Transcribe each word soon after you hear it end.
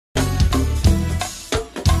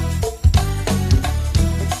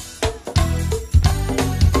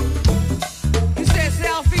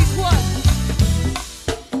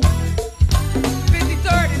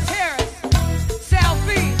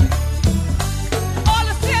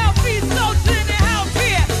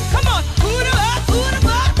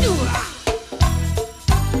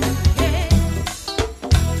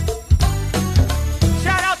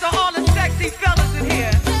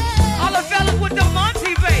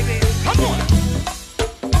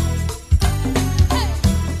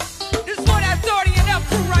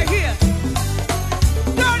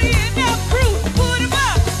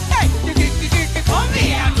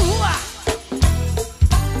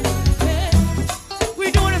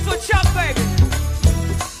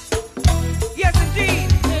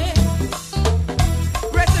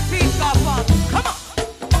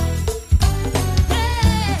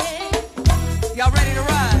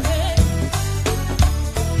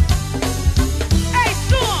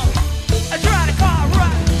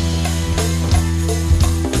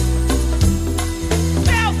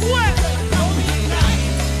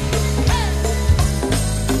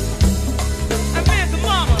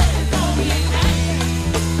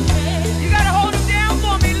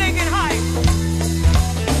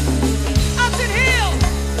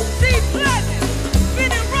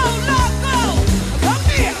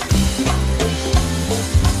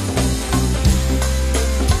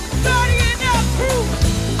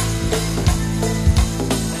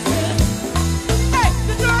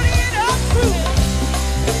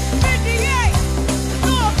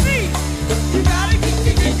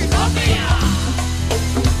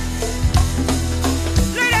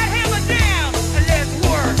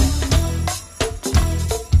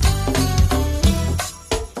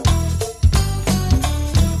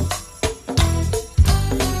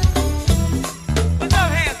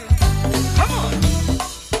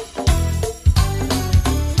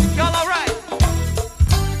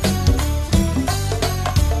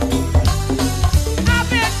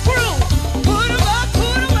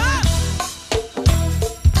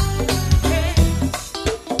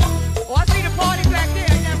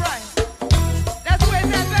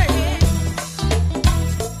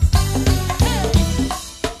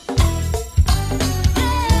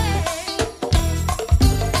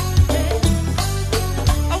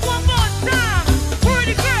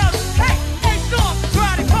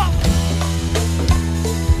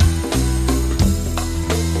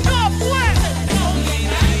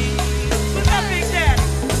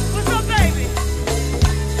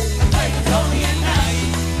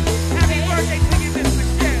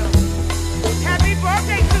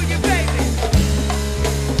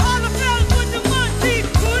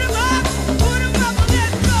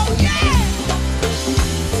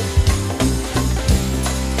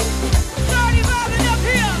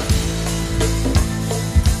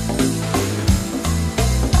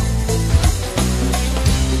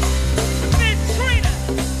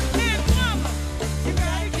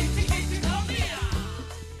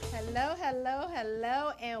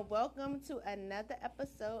welcome to another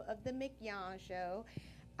episode of the McYon Show.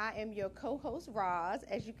 I am your co-host Roz.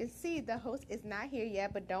 As you can see, the host is not here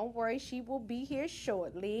yet, but don't worry, she will be here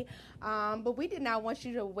shortly. But we did not want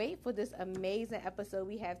you to wait for this amazing episode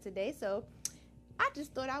we have today, so I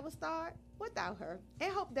just thought I would start without her,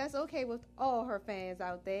 and hope that's okay with all her fans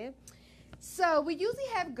out there. So we usually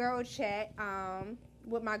have girl chat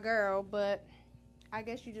with my girl, but I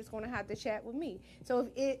guess you're just going to have to chat with me. So if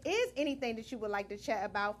it is anything that you would like to chat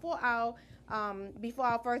about for our before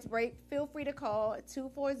our first break, feel free to call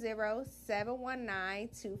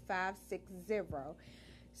 240-719-2560.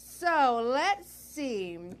 So let's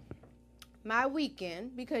see. My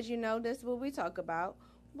weekend, because you know this is what we talk about,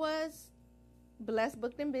 was blessed,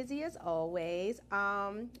 booked, and busy as always.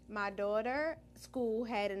 My daughter school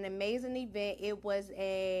had an amazing event. It was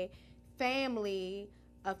a family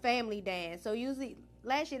dance. So usually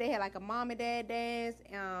last year they had like a mom and dad dance.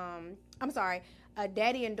 A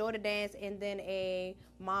daddy and daughter dance, and then a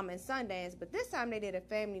mom and son dance. But this time they did a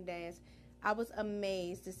family dance. I was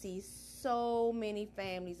amazed to see so many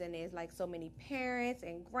families in there. It's like so many parents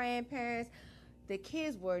and grandparents. The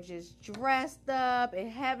kids were just dressed up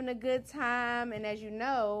and having a good time. And as you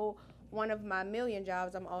know, one of my million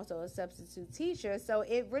jobs, I'm also a substitute teacher. So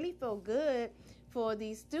it really felt good for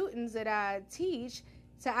these students that I teach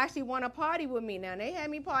to actually want to party with me. Now, they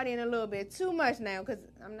had me partying a little bit too much now because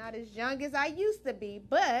I'm not as young as I used to be.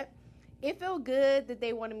 But it felt good that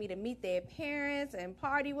they wanted me to meet their parents and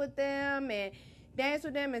party with them and dance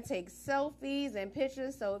with them and take selfies and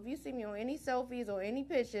pictures. So if you see me on any selfies or any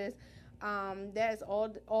pictures, that's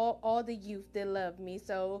all the youth that love me.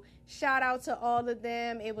 So shout out to all of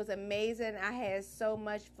them. It was amazing. I had so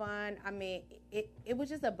much fun. I mean, it was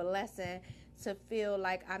just a blessing to feel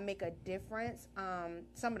like I make a difference.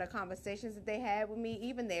 Some of the conversations that they had with me,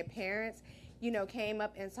 even their parents, came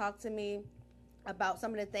up and talked to me about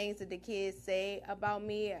some of the things that the kids say about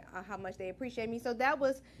me, how much they appreciate me. So that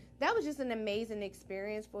was just an amazing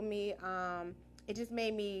experience for me. It just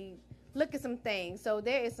made me look at some things. So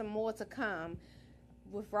there is some more to come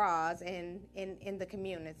with Roz and in the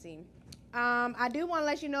community. I do want to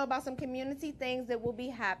let you know about some community things that will be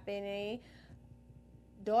happening.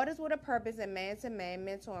 Daughters with a Purpose and Man-to-Man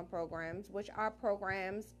mentoring programs, which are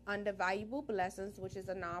programs under Valuable Blessings, which is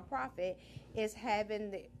a nonprofit, is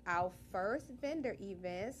having our first vendor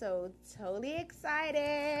event. So totally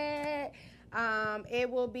excited.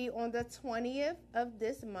 It will be on the 20th of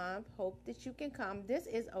this month. Hope that you can come. This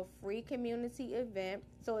is a free community event,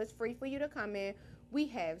 so it's free for you to come in. We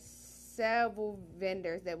have several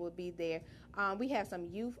vendors that will be there. We have some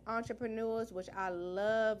youth entrepreneurs, which I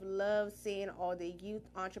love seeing all the youth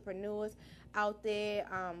entrepreneurs out there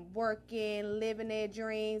working, living their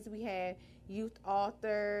dreams. We have youth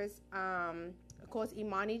authors. Of course,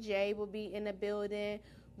 Imani J will be in the building.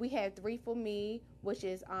 We have Three for Me, which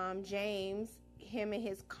is James, him and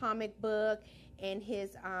his comic book and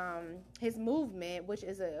his movement, which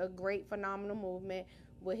is a great, phenomenal movement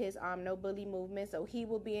with his No Bully movement. So he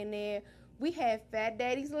will be in there. We have Fat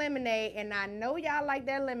Daddy's Lemonade, and I know y'all like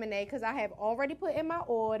that lemonade because I have already put in my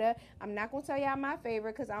order. I'm not going to tell y'all my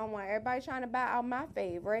favorite because I don't want everybody trying to buy out my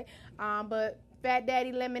favorite. But Fat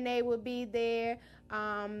Daddy Lemonade will be there.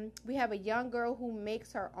 We have a young girl who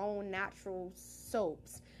makes her own natural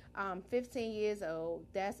soaps, 15 years old.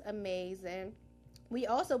 That's amazing. We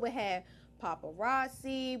also will have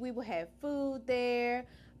paparazzi. We will have food there.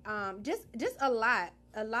 Just a lot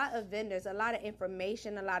of vendors, a lot of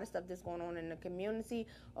information, a lot of stuff that's going on in the community.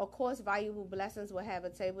 Of course, Valuable Blessings will have a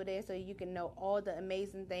table there so you can know all the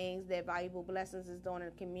amazing things that Valuable Blessings is doing in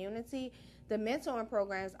the community. The mentoring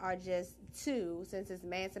programs are just two, since it's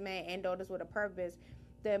Man-to-Man and Daughters with a Purpose.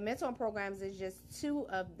 The mentoring programs is just two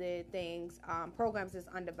of the programs that's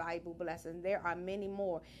under Valuable Blessings. There are many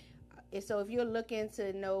more. So if you're looking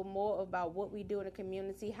to know more about what we do in the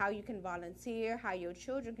community, how you can volunteer, how your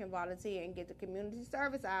children can volunteer and get the community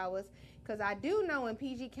service hours, because I do know in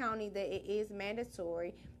PG County that it is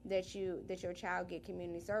mandatory that your child get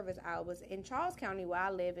community service hours. In Charles County, where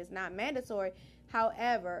I live, it's not mandatory.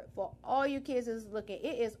 However, for all you kids that's looking,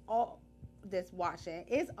 it is all that's watching.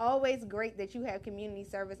 It's always great that you have community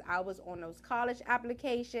service hours on those college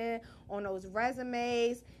applications, on those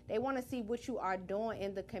resumes. They want to see what you are doing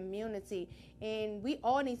in the community, and we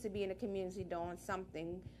all need to be in the community doing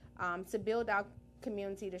something to build our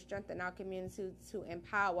community, to strengthen our community, to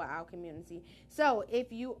empower our community. So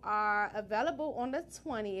if you are available on the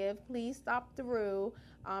 20th, please stop through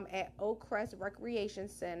at Oak Crest Recreation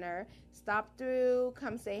Center. Stop through,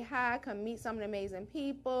 come say hi, come meet some amazing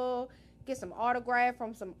people, get some autograph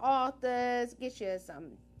from some authors, get you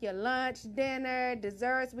some your lunch, dinner,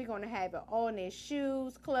 desserts. We're going to have it all in there.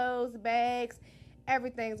 Shoes, clothes, bags.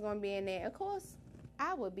 Everything's going to be in there. Of course,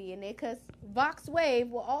 I will be in there because Vox Wave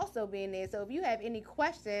will also be in there. So if you have any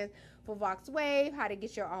questions for Vox Wave, how to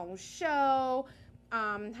get your own show,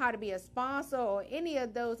 how to be a sponsor, or any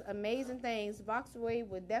of those amazing things, Vox Wave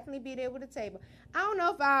will definitely be there with a table. I don't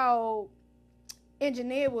know if our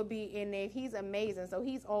engineer will be in there. He's amazing, so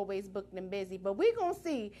he's always booked and busy. But we're going to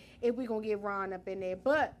see if we're going to get Ron up in there.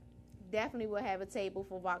 But definitely will have a table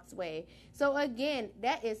for Vox Wave. So again,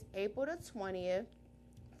 that is April the 20th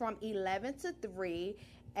from 11 to 3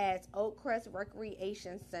 at Oakcrest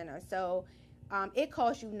Recreation Center. So it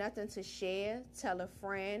costs you nothing to share, tell a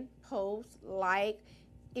friend, post, like.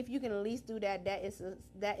 If you can at least do that, that is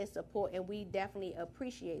support, and we definitely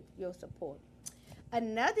appreciate your support.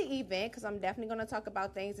 Another event, because I'm definitely going to talk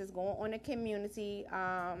about things that's going on in the community,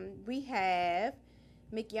 we have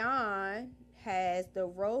McYon has the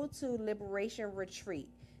Road to Liberation Retreat.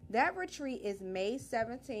 That retreat is May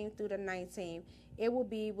 17th through the 19th. It will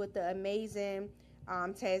be with the amazing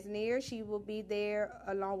Tasneer. She will be there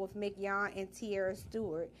along with McYon and Tierra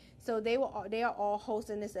Stewart. So they are all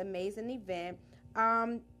hosting this amazing event.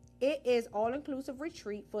 It is all-inclusive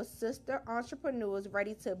retreat for sister entrepreneurs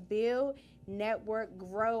ready to build, network,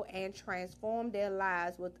 grow, and transform their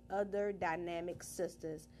lives with other dynamic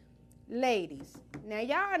sisters. Ladies, now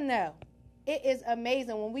y'all know it is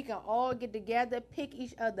amazing when we can all get together, pick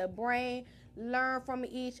each other's brain, learn from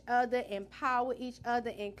each other, empower each other,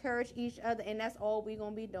 encourage each other, and that's all we're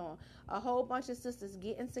going to be doing. A whole bunch of sisters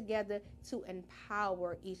getting together to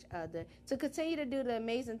empower each other, to continue to do the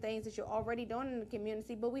amazing things that you're already doing in the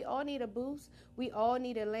community, but we all need a boost. We all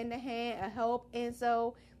need to lend a hand, a help, and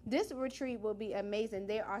so this retreat will be amazing.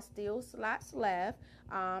 There are still slots left,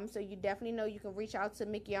 so you definitely know you can reach out to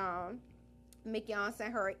McYon. McYon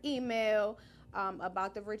sent her an email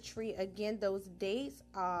about the retreat. Again, those dates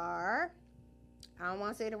are, I don't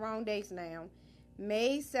want to say the wrong dates now,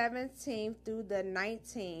 May 17th through the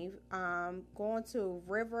 19th, going to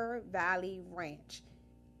River Valley Ranch.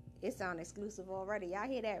 It sounds exclusive already. Y'all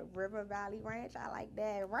hear that? River Valley Ranch. I like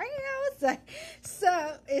that. Ranch.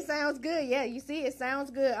 So it sounds good. Yeah, you see, it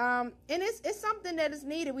sounds good. And it's something that is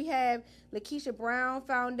needed. We have Lakeisha Brown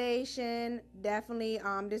Foundation. Definitely.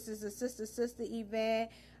 This is a sister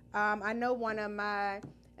event. I know one of my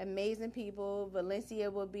amazing people,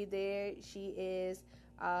 Valencia, will be there. She is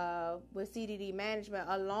with CDD Management,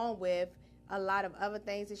 along with a lot of other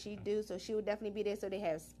things that she do. So she will definitely be there. So they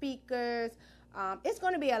have speakers. It's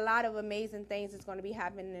going to be a lot of amazing things that's going to be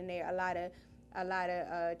happening in there. A lot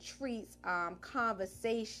of treats,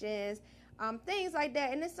 conversations, things like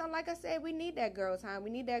that. And it's like I said, we need that girl time. We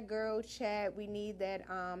need that girl chat. We need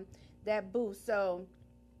that boost. So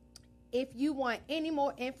if you want any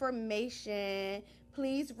more information,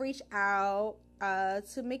 please reach out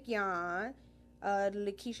to McYon, the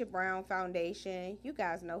Lakeisha Brown Foundation. You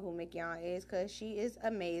guys know who McYon is because she is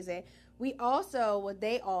amazing. I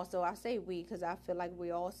say we because I feel like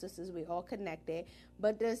we all sisters, we all connected.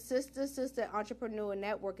 But the Sister Entrepreneur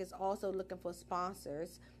Network is also looking for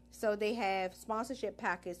sponsors. So they have sponsorship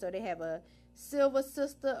package. So they have a silver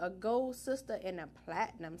sister, a gold sister, and a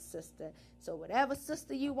platinum sister. So whatever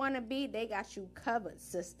sister you want to be, they got you covered,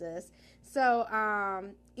 sisters. So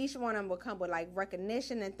each one of them will come with like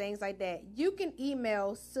recognition and things like that. You can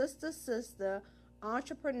email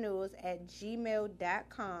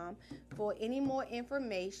sisterentrepreneurs@gmail.com for any more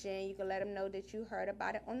information. You can let them know that you heard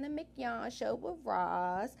about it on the McYon Show with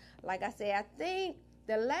Roz. Like I said, I think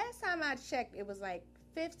the last time I checked, it was like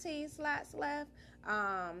 15 slots left.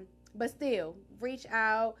 But still, reach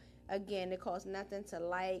out. Again, it costs nothing to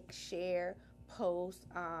like, share, post,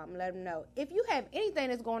 let them know. If you have anything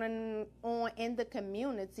that's going on in the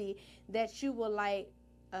community that you would like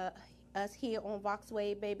us here on Vox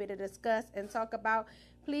Wave, baby, to discuss and talk about,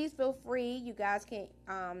 please feel free. You guys can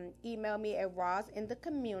email me at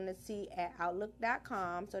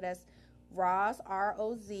rozinthecommunity@outlook.com. So that's Roz,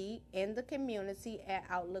 R-O-Z, in the community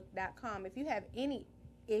 @outlook.com. If you have any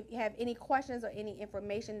questions or any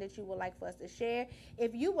information that you would like for us to share,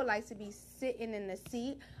 if you would like to be sitting in the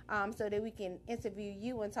seat so that we can interview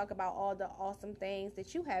you and talk about all the awesome things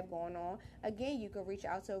that you have going on, again, you can reach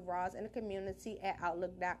out to Roz in the community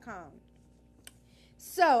 @outlook.com.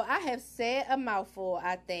 So I have said a mouthful,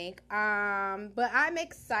 I think, but I'm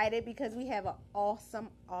excited because we have an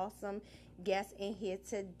awesome guest in here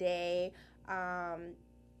today,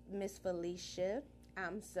 Miss Felicia.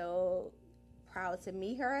 I'm so proud to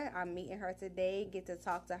meet her. I'm meeting her today, get to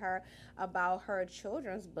talk to her about her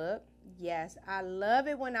children's book. Yes, I love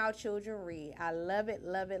it when our children read. I love it,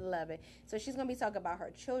 love it, love it. So she's going to be talking about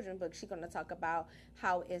her children's book. She's going to talk about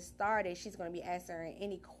how it started. She's going to be answering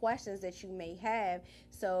any questions that you may have.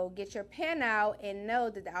 So get your pen out and know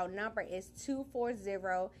that our number is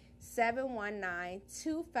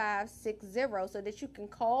 240-719-2560 so that you can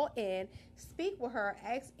call in, speak with her,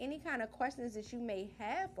 ask any kind of questions that you may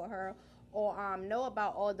have for her, or know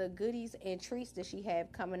about all the goodies and treats that she have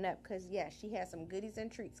coming up, because yes, she has some goodies and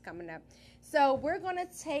treats coming up. So we're going to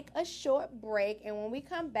take a short break, and when we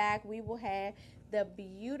come back, we will have the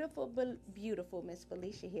beautiful Miss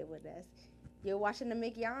Felicia here with us. You're watching the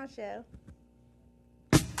McYoung Show.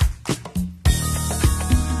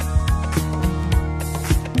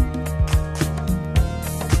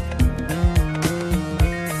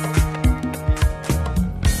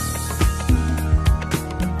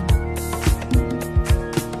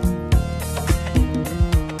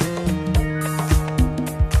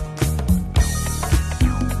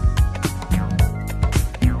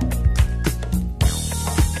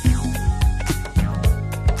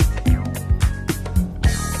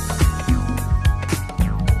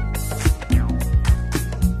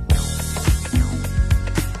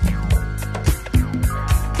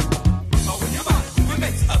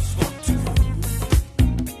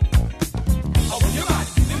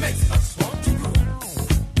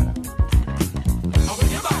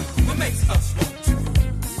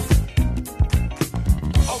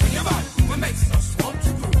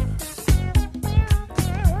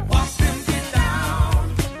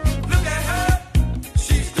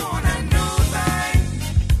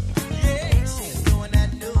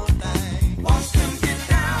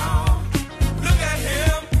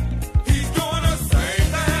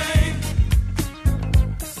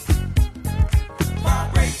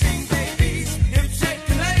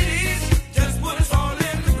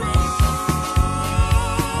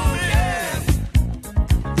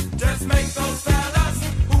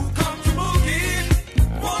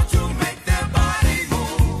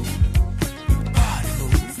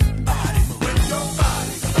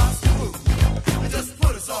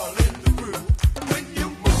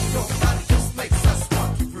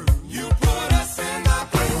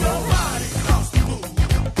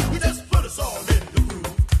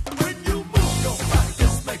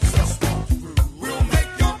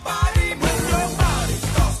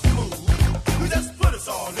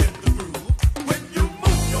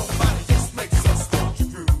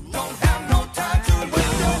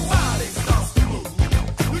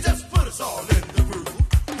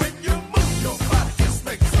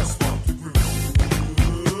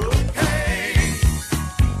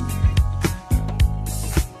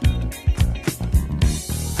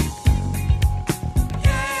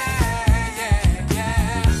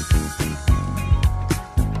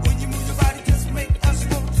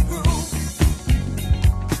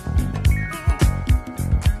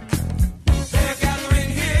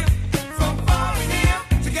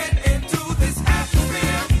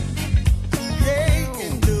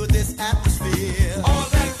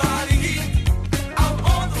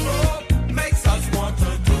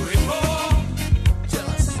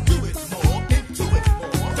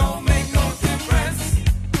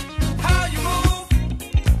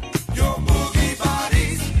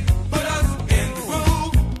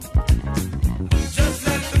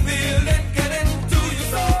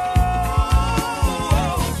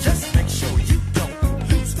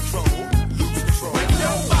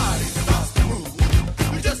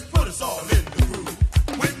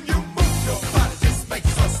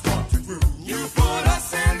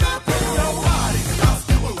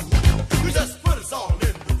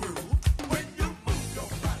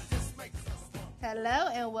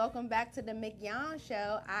 Welcome back to the McYoung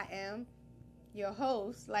Show. I am your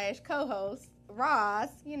host / co-host, Ross.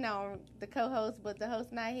 You know, the co-host, but the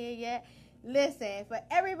host not here yet. Listen, for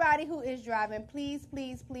everybody who is driving, please,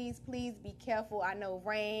 please, please, please be careful. I know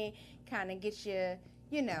rain kind of gets you,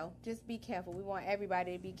 you know, just be careful. We want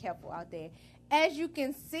everybody to be careful out there. As you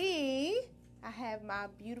can see, I have my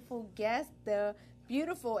beautiful guest, the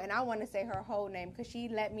beautiful, and I want to say her whole name because she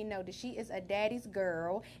let me know that she is a daddy's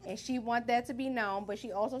girl, and she want that to be known, but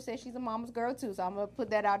she also says she's a mama's girl too, so I'm going to put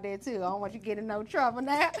that out there too. I don't want you to get in no trouble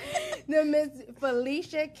now. The Miss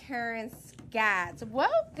Felicia Karen Scott.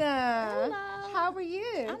 Welcome. Hello. How are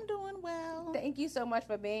you? I'm doing well. Thank you so much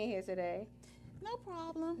for being here today. No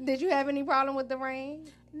problem. Did you have any problem with the rain?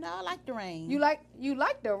 No, I like the rain. You like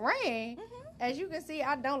the rain? Mm-hmm. As you can see,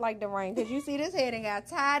 I don't like the rain because you see this head and got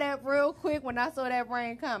tied up real quick when I saw that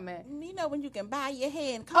rain coming. You know when you can buy your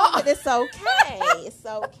hair and comb it, it's okay. It's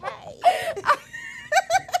okay.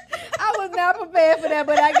 I was not prepared for that,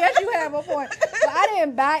 but I guess you have a point. So I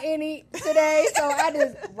didn't buy any today, so I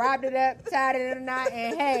just wrapped it up, tied it in a knot,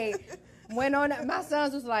 and hey, went on. My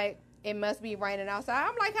sons was like, it must be raining outside.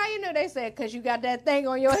 I'm like, how you know? They said, because you got that thing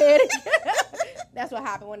on your head. That's what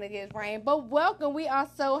happened when it gets rain. But welcome. We are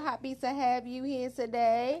so happy to have you here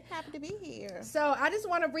today. Happy to be here. So I just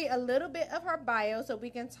want to read a little bit of her bio so we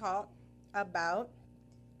can talk about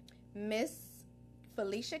Miss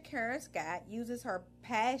Felicia Karen Scott uses her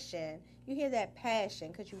passion. You hear that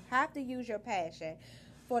passion because you have to use your passion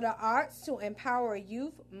for the arts to empower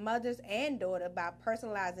youth, mothers, and daughters by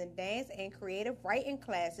personalizing dance and creative writing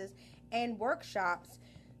classes and workshops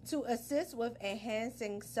to assist with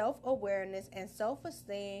enhancing self-awareness and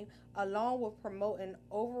self-esteem, along with promoting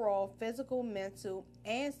overall physical, mental,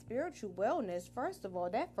 and spiritual wellness. First of all,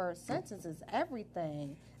 that first sentence is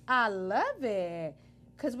everything. I love it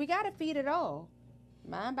because we got to feed it all.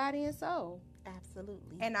 Mind, body, and soul.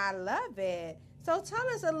 Absolutely. And I love it. So tell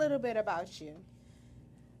us a little bit about you.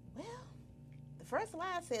 Well, the first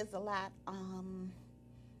line says a lot.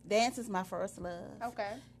 Dance is my first love.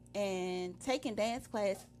 Okay. And taking dance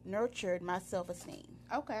class nurtured my self-esteem.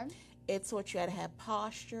 Okay. It taught you how to have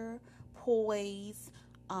posture, poise,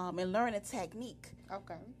 and learn a technique.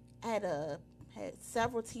 Okay. I had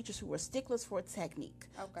several teachers who were sticklers for technique.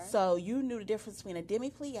 Okay. So you knew the difference between a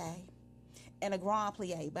demi-plie and a grand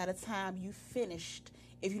plie by the time you finished.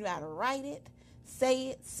 If you know how to write it, say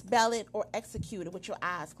it, spell it, or execute it with your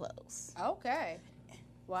eyes closed. Okay.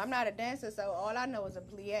 Well, I'm not a dancer, so all I know is a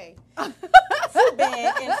plie.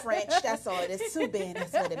 Soubin in French, that's all it is. Soubin,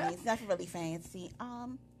 that's what it means. Nothing really fancy.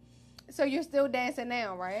 So you're still dancing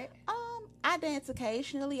now, right? I dance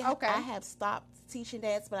occasionally. Okay. I have stopped teaching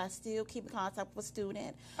dance, but I still keep in contact with a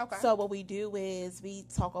student. Okay. So what we do is we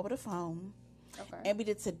talk over the phone. Okay. And we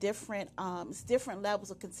did to different levels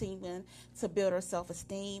of continuing to build her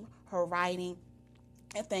self-esteem, her writing,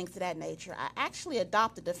 and things of that nature. I actually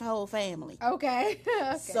adopted the whole family. Okay.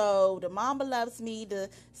 Okay. So the mama loves me, the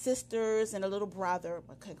sisters, and the little brother.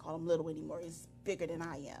 I can't call him little anymore. He's bigger than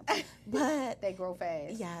I am. But they grow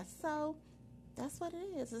fast. yeah, so that's what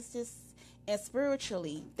it is. It's just, and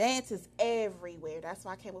spiritually, dance is everywhere. That's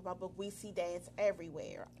why I came with my book, We See Dance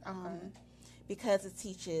Everywhere. Because it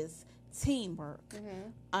teaches teamwork,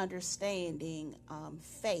 understanding,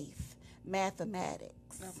 faith,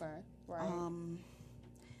 mathematics. Okay, right.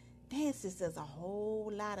 Dance just does a whole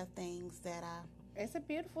lot of things that It's a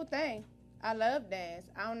beautiful thing. I love dance.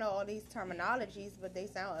 I don't know all these terminologies, but they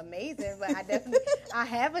sound amazing. But I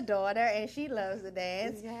have a daughter, and she loves to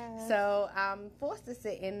dance. Yes. So I'm forced to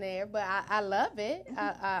sit in there, but I love it.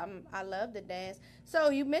 I love the dance. So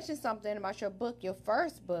you mentioned something about your book, your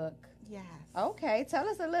first book. Yes. Okay, tell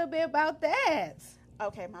us a little bit about that.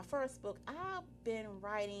 Okay, my first book, I've been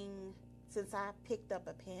writing since I picked up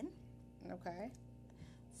a pen. Okay.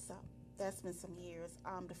 So that's been some years.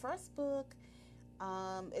 The first book,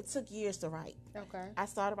 it took years to write. Okay. I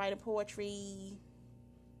started writing poetry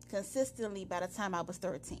consistently by the time I was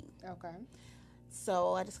 13. Okay.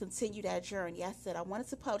 So I just continued that journey. I said I wanted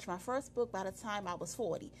to publish my first book by the time I was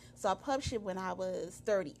 40. So I published it when I was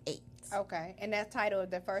 38. Okay. And that title of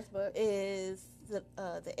the first book is the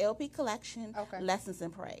LP collection, Okay. Lessons in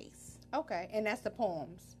Praise. Okay. And that's the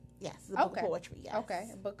poems. Yes, the book of poetry, yes. Okay,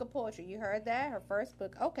 a book of poetry. You heard that? Her first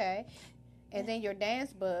book. Okay. And then your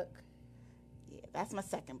dance book. Yeah, that's my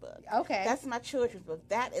second book. Okay. That's my children's book.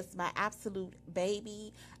 That is my absolute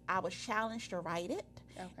baby. I was challenged to write it.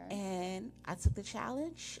 Okay. And I took the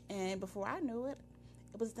challenge, and before I knew it,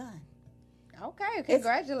 it was done. Okay,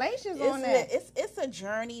 congratulations on that. It's a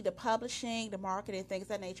journey, the publishing, the marketing, things of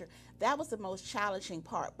that nature. That was the most challenging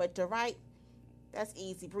part. But to write, that's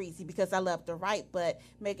easy breezy because I love to write, but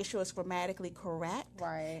making sure it's grammatically correct.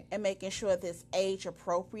 Right. And making sure that it's age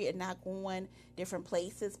appropriate and not going different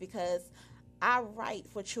places because I write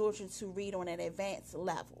for children to read on an advanced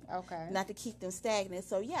level. Okay. Not to keep them stagnant.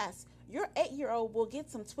 So, yes, your 8-year-old will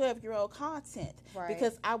get some 12-year-old content. Right.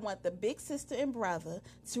 Because I want the big sister and brother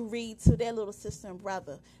to read to their little sister and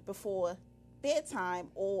brother before bedtime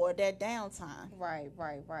or their downtime. Right.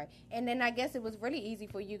 And then I guess it was really easy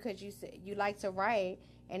for you because you said you like to write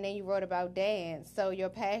and then you wrote about dance. So your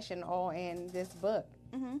passion all in this book.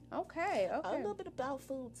 Mm-hmm. Okay. A little bit about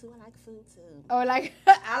food, too. I like food, too. Oh, like,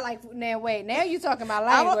 I like, now you talking my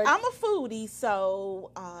language. I'm a foodie,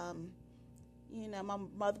 so, my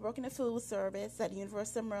mother worked in the food service at the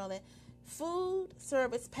University of Maryland. Food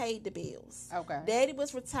service paid the bills. Okay. Daddy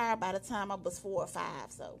was retired by the time I was 4 or 5,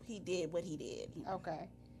 so he did what he did. Okay.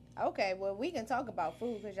 Okay, well, we can talk about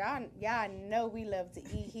food because y'all know we love to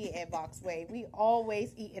eat here at Voxwave. We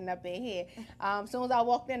always eating up in here. As soon as I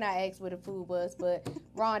walked in, I asked where the food was, but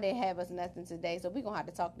Ron didn't have us nothing today, so we're gonna have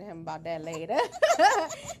to talk to him about that later.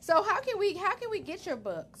 So how can we get your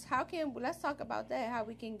books? Let's talk about that. How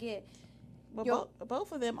we can get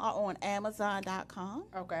both of them are on Amazon.com.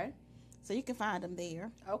 Okay. So you can find them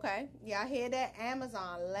there. Okay. Y'all hear that?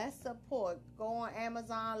 Amazon. Let's support. Go on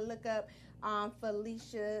Amazon. Look up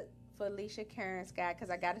Felicia Karen Scott, because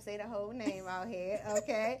I got to say the whole name out here.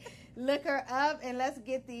 Okay. Look her up and let's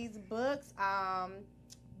get these books.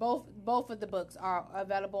 Both of the books are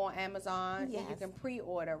available on Amazon. Yes. And you can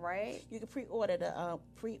pre-order, right? You can pre-order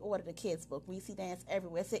the kids book. We See Dance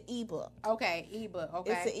Everywhere. It's an ebook. Okay, ebook.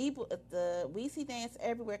 Okay. It's an ebook. The We See Dance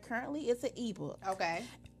Everywhere currently is an ebook. Okay.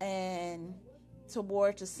 And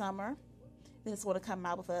towards the summer, then it's going to come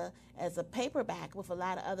out as a paperback with a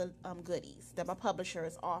lot of other goodies that my publisher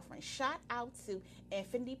is offering. Shout out to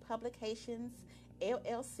Infinity Publications,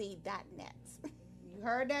 LLC.net. You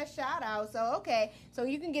heard that shout out. So, okay. So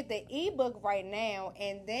you can get the ebook right now,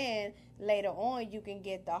 and then later on you can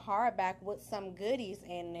get the hardback with some goodies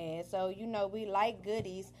in there. So, you know, we like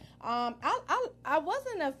goodies. I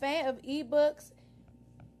wasn't a fan of ebooks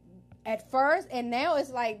at first, and now it's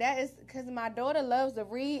like that is because my daughter loves to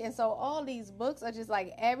read, and so all these books are just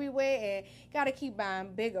like everywhere, and gotta keep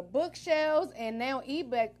buying bigger bookshelves. And now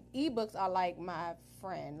ebooks are like my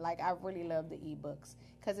friend. Like, I really love the ebooks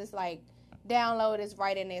because it's like download is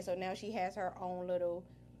right in there. So now she has her own little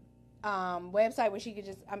website where she could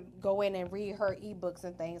just go in and read her ebooks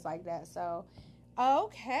and things like that. So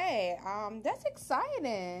okay, that's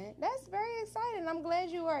exciting. That's very exciting. I'm glad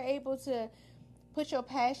you are able to put your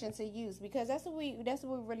passion to use, because that's what we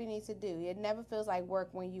really need to do. It never feels like work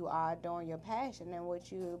when you are doing your passion and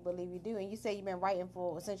what you believe you do. And you say you've been writing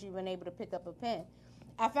since you've been able to pick up a pen.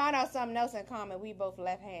 I found out something else in common. We both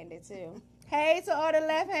left-handed too. Hey to all the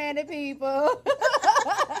left-handed people.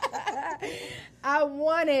 I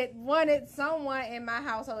wanted someone in my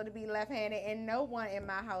household to be left-handed, and no one in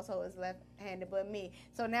my household is left-handed but me.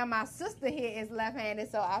 So now my sister here is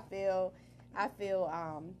left-handed, so I feel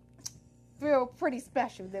pretty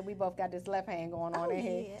special that we both got this left hand going on in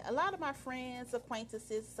here. A lot of my friends,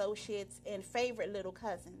 acquaintances, associates, and favorite little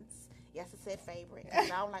cousins. Yes, I said favorite. I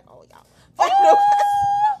don't like all y'all.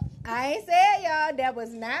 I ain't said y'all. That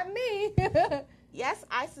was not me. Yes,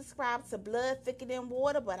 I subscribe to Blood Thicker Than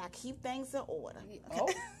Water, but I keep things in order. Oh,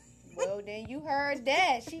 well, then you heard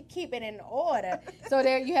that. She keep it in order. So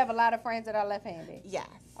there you have a lot of friends that are left-handed. Yes.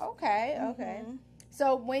 Okay, okay. Mm-hmm.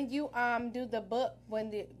 So when you do the book,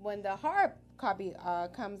 when the hard copy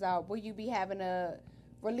comes out, will you be having a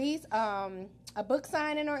release, a book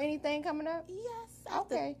signing or anything coming up? Yes.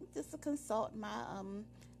 Okay. Just to consult my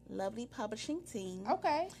lovely publishing team.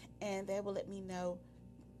 Okay. And they will let me know,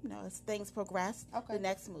 as things progress, the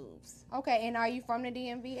next moves. Okay. And are you from the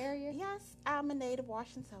DMV area? Yes, I'm a native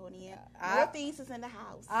Washingtonian. Northeast is in the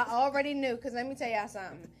house. I already knew, because let me tell y'all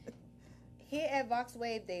something. Here at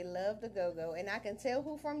Voxwave, they love the go-go, and I can tell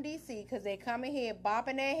who from D.C. because they come in here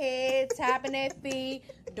bopping their head, tapping their feet,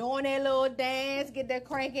 doing their little dance, get their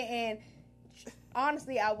cranking. And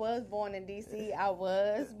honestly, I was born in D.C.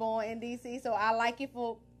 So I like it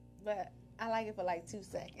for like 2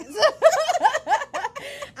 seconds.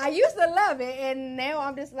 I used to love it, and now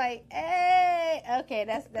I'm just like, hey, okay,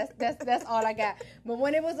 that's all I got. But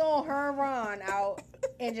when it was on her and Ron out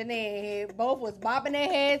engineering here, both was bopping their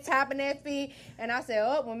heads, tapping their feet, and I said,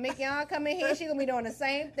 oh, when Mickey on come in here, she gonna be doing the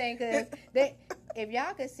same thing, because if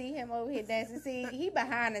y'all could see him over here dancing, see, he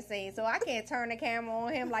behind the scenes, so I can't turn the camera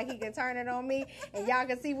on him like he can turn it on me, and y'all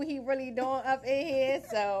can see what he really doing up in here.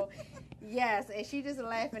 So yes, and she just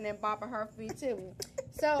laughing and bopping her feet too.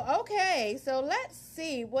 So, okay, so let's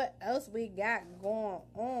see what else we got going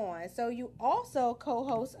on. So you also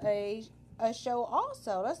co-host a show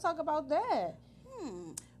also. Let's talk about that.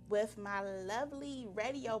 With my lovely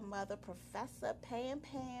radio mother, Professor Pam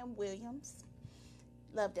Williams.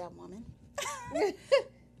 Love that woman.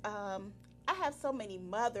 I have so many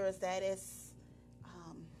mothers that it's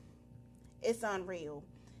unreal.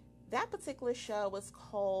 That particular show was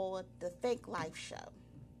called the Think Life Show.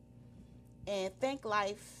 And Think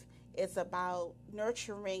Life is about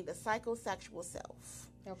nurturing the psychosexual self.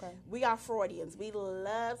 Okay. We are Freudians. We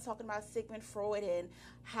love talking about Sigmund Freud and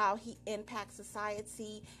how he impacts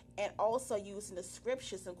society, and also using the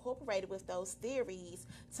scriptures incorporated with those theories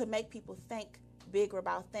to make people think bigger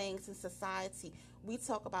about things in society. We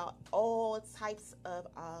talk about all types of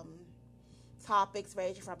topics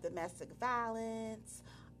ranging from domestic violence,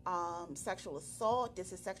 sexual assault.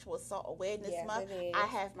 This is Sexual Assault Awareness Month. I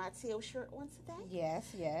have my teal shirt on today.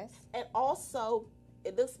 Yes, yes. And also,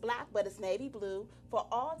 it looks black, but it's navy blue for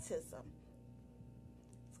autism.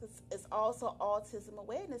 It's also Autism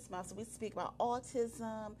Awareness Month. So we speak about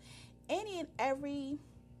autism, any and every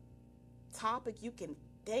topic you can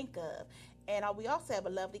think of. And we also have a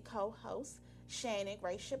lovely co-host, Shannon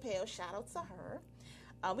Grace Chappelle. Shout out to her.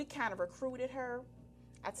 We kind of recruited her.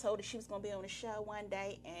 I told her she was going to be on the show one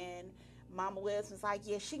day, and Mama Wilson was like,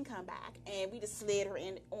 yeah, she can come back. And we just slid her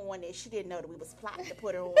on there. She didn't know that we was plotting to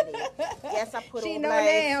put her on there. Yes, I put her on. She know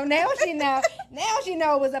now. Now she know. Now she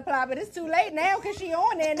know it was a plot, but it's too late now because she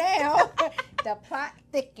on there now. The plot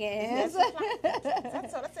thickens. Yes, I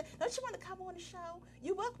told her, I said, don't you want to come on the show?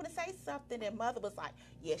 You welcome to say something. And Mother was like,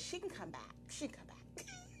 yeah, she can come back. She can come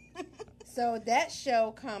back. So that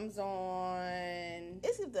show comes on.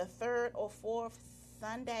 It's either the third or fourth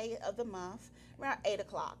Sunday of the month, around 8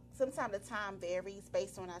 o'clock. Sometimes the time varies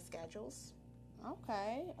based on our schedules.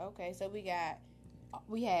 Okay. So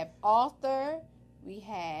we have author, we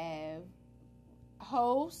have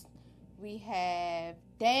host, we have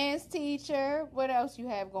dance teacher. What else you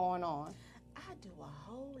have going on? I do a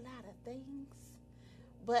whole lot of things,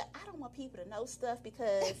 but I don't want people to know stuff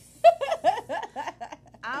because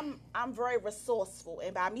I'm very resourceful,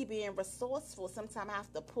 and by me being resourceful, sometimes I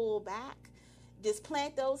have to pull back. Just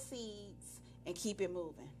plant those seeds and keep it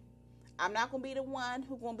moving. I'm not going to be the one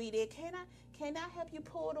who's going to be there. Can I help you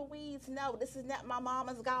pull the weeds? No, this is not my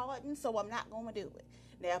mama's garden, so I'm not going to do it.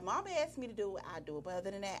 Now, if Mama asks me to do it, I do it. But other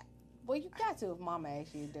than that, well, you got to if Mama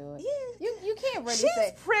asks you to do it. Yeah. You can't really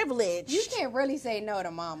She's privileged. You can't really say no to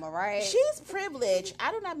Mama, right? She's privileged.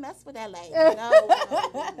 I do not mess with that lady.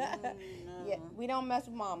 No. Yeah, we don't mess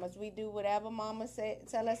with mamas. We do whatever Mama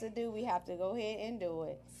tell us to do. We have to go ahead and do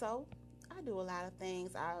it. So, I do a lot of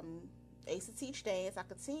things. I used to teach dance. I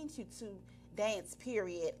continue to dance,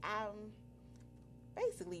 period. I'm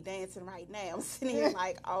basically dancing right now. I'm sitting here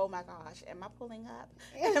like, oh my gosh, am I pulling up?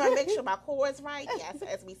 Am I make sure my core is right? Yes,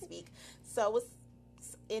 as we speak. So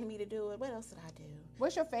it's in me to do it. What else did I do?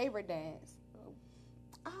 What's your favorite dance?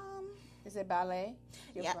 Is it ballet?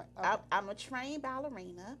 Yeah, okay. I'm a trained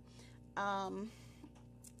ballerina.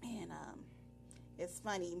 It's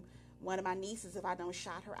funny. One of my nieces, if I don't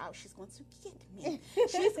shout her out, she's going to get me.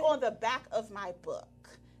 She's on the back of my book.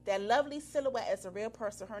 That lovely silhouette is a real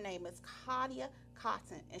person. Her name is Claudia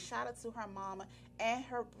Cotton. And shout out to her mama and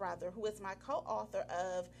her brother, who is my co-author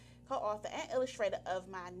and illustrator of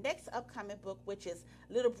my next upcoming book, which is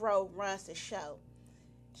Little Bro Runs the Show.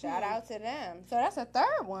 Shout out to them. So that's a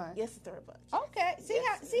third one. Yes, the third book. Okay. See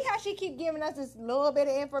how she keep giving us this little bit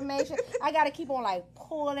of information. I got to keep on like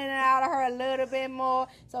pulling it out of her a little bit more.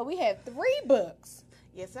 So we have 3 books.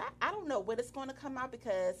 Yes, I don't know when it's going to come out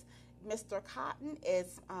because Mr. Cotton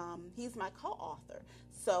is he's my co-author.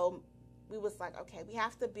 So we was like, okay, we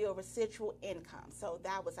have to build residual income. So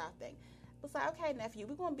that was our thing. It was like, okay, nephew,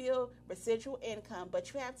 we're going to build residual income,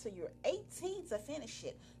 but you have till you're 18 to finish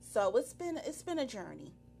it. So it's been a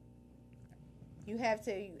journey. You have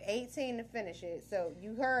till you 18 to finish it. So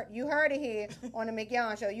you heard it here on the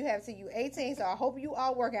McYoung Show. You have till you 18. So I hope you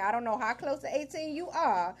are working. I don't know how close to 18 you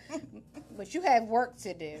are, but you have work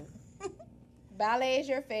to do. Ballet is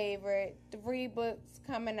your favorite. 3 books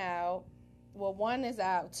coming out. Well, 1 is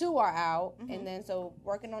out. 2 are out, and then so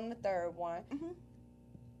working on the 3rd one.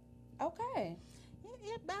 Okay.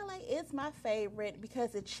 Yeah, ballet is my favorite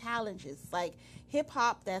because it challenges. Like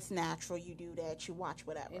hip-hop, that's natural. You do that. You watch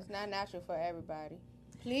whatever. It's not natural for everybody.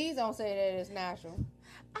 Please don't say that it's natural.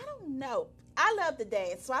 I don't know. I love to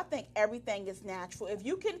dance, so I think everything is natural. If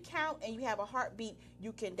you can count and you have a heartbeat,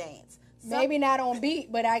 you can dance. Maybe not on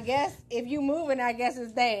beat, but I guess if you moving, I guess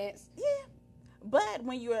it's dance. Yeah. But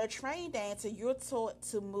when you're a trained dancer, you're taught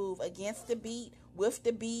to move against the beat, with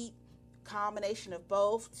the beat, combination of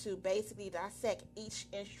both to basically dissect each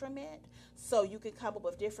instrument so you can come up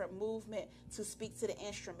with different movement to speak to the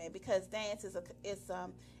instrument because dance is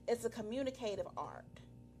a communicative art.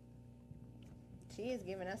 She is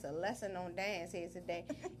giving us a lesson on dance here today.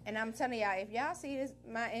 And I'm telling y'all, if y'all see this,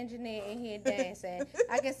 my engineer in here dancing,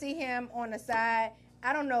 I can see him on the side.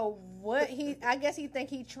 I don't know what I guess he think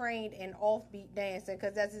he trained in offbeat dancing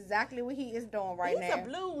because that's exactly what he is doing right now. He's a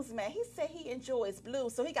blues man. He said he enjoys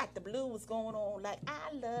blues, so he got the blues going on like,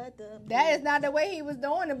 I love the blues. That is not the way he was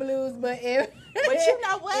doing the blues, but you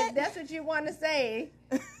know what? If that's what you want to say.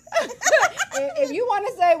 If you want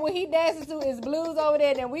to say what he dances to is blues over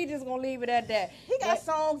there, then we just gonna leave it at that. He got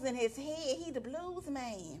songs in his head. He the blues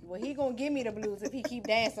man. Well, he gonna give me the blues if he keep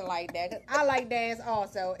dancing like that. 'Cause I like dance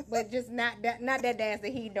also, but just not that dance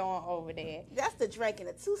that he doing over there. That's the Drake in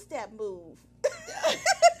a two-step move.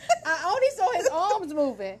 I only saw his arms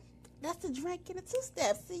moving. That's the Drake in a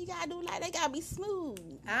two-step. See, you gotta do like they gotta be smooth.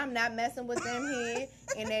 I'm not messing with them here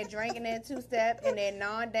and they're drinking their two-step and their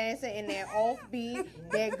non-dancing and their offbeat,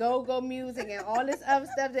 their go-go music and all this other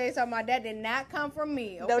stuff they talking about. That did not come from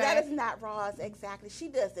me. Okay? No, that is not Roz exactly. She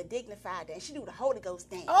does the dignified dance. She do the Holy Ghost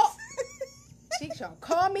dance. Oh. She shall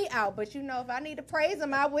call me out, but you know, if I need to praise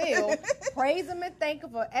him, I will. Praise him and thank him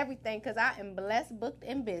for everything, because I am blessed, booked,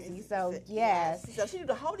 and busy. So, yes. So she do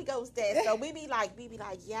the Holy Ghost dance. So we be like,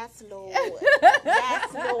 yes, Lord.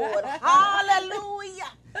 Yes, Lord.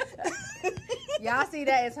 Hallelujah. Y'all see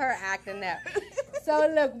that is her acting up. So,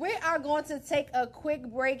 look, we are going to take a quick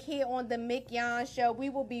break here on the Mick Yon Show. We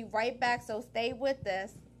will be right back, so stay with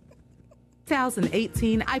us.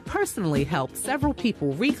 2018, I personally helped several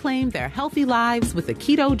people reclaim their healthy lives with a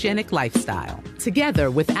ketogenic lifestyle.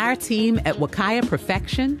 Together with our team at Wakaya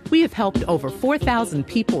Perfection, we have helped over 4,000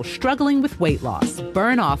 people struggling with weight loss,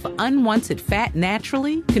 burn off unwanted fat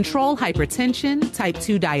naturally, control hypertension, type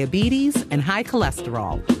 2 diabetes, and high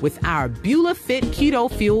cholesterol with our Beulah Fit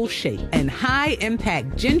Keto Fuel Shake and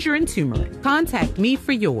high-impact ginger and turmeric. Contact me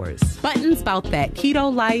for yours. Buttons about that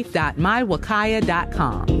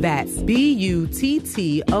ketolife.mywakaya.com. That's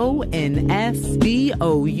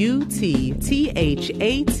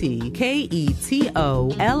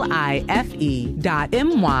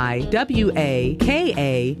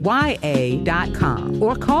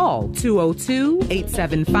or call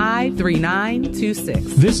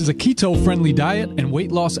 202-875-3926. This is a keto-friendly diet, and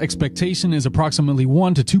weight loss expectation is approximately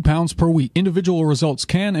 1 to 2 pounds per week. Individual results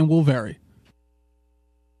can and will vary.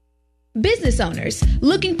 Business owners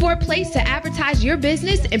looking for a place to advertise your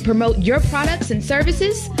business and promote your products and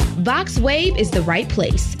services? VoxWave is the right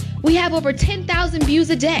place. We have over 10,000 views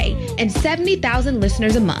a day and 70,000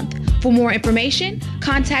 listeners a month. For more information,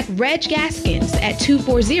 contact Reg Gaskins at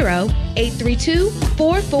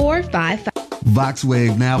 240-832-4455.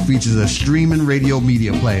 VoxWave now features a streaming radio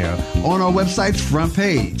media player on our website's front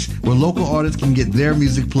page, where local artists can get their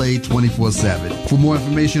music played 24/7. For more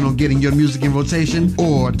information on getting your music in rotation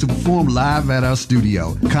or to perform live at our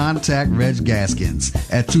studio, contact Reg Gaskins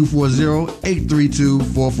at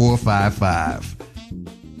 240-832-4455.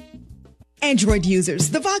 Android users,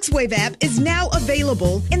 the VoxWave app is now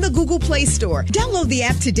available in the Google Play Store. Download the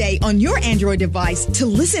app today on your Android device to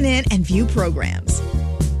listen in and view programs.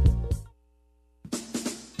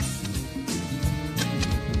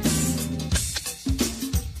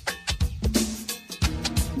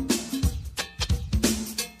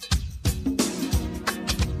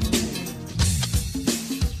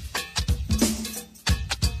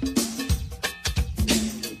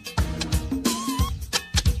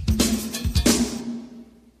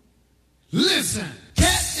 Listen,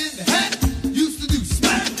 Cat in the Hat used to do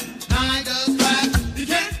smack. Now he does rap. You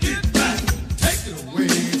can't get back. Take it away,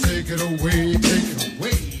 take it away, take it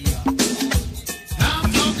away. Now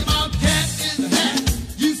I'm talking about Cat in the Hat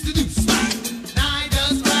used to do smack. Now he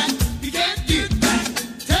does rap. You can't get back.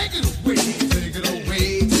 Take it away, take it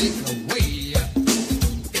away, take it away.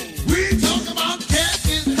 We talk about Cat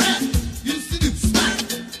in the Hat used to do smack.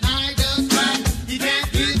 Now he does rap. You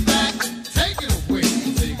can't get back. Take it away,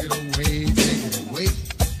 take it away.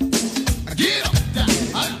 Get up, down.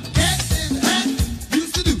 Cat in the Hat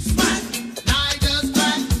used to do smack. Now he does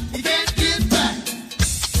back. He can't get back.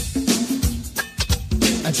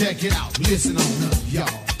 Check it out. Listen on up, y'all.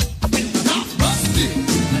 Got busted.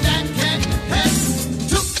 That cat has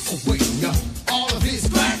took away all of his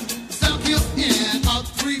crack. Stuck him in a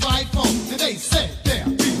 3x4. And they said they'll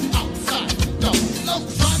be outside the door. No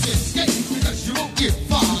trying to escape because you won't get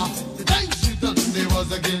far. The things you done there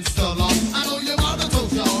was against the law. I know your mother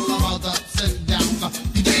told you all about ups and downs.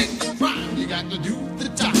 You did the crime, you got to do the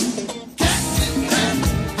time. Cat in the Hat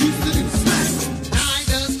used to do smack. Now he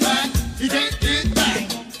does back, he can't get back.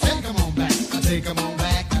 Take him on back, I take him on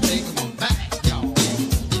back, I take him on back, y'all.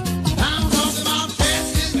 I'm talking about Cat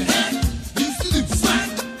in the Hat used to do smack.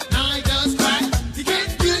 Now he does crack, he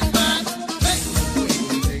can't get back. Take him away,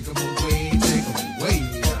 take him away, take him away.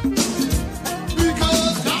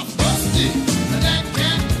 Because I'm busted. That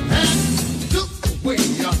cat had took away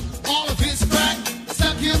all of his crack,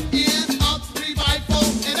 stuck him in a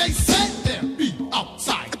 3x4, and they said they'll be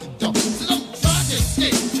outside the door. So don't try to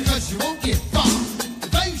escape because you won't get far. The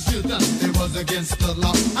things you done there was against the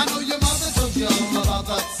law. I know your mother told you all about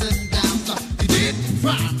ups and downs. You did the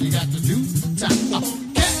crime, you got to do the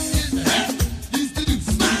time. Cat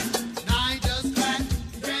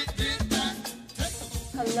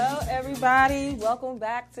Hello, everybody. Welcome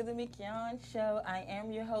back to the McYon Show. I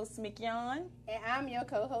am your host, McYon. And I'm your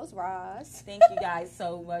co-host, Roz. Thank you guys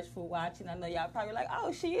so much for watching. I know y'all probably like,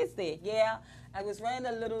 oh, she is there. Yeah, I was running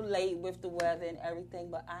a little late with the weather and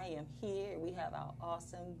everything, but I am here. We have our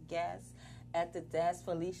awesome guest at the desk,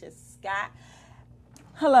 Felicia Scott.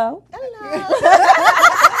 Hello.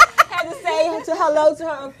 Had to say hello to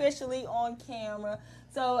her officially on camera.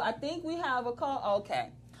 So I think we have a call. Okay.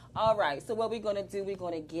 All right. So what we're going to do, we're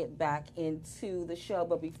going to get back into the show.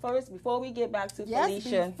 But before we get back to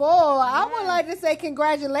Felicia. I would like to say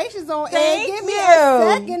congratulations on Thank Give you. me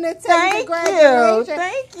a second to tell you congratulations.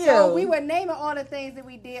 Thank you. So we were naming all the things that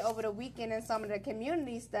we did over the weekend and some of the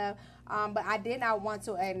community stuff. But I did not want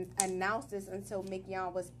to announce this until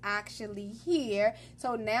McYon was actually here.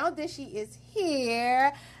 So now that she is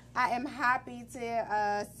here, I am happy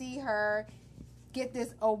to see her get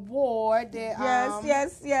this award.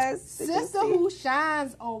 Yes. Sister Who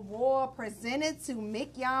Shines Award presented to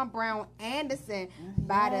McYon Brown Anderson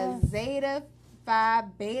by the Zeta Phi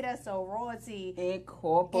Beta Sorority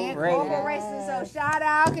Incorporated. So shout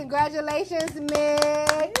out, congratulations,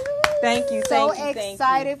 Mick. Thank you. So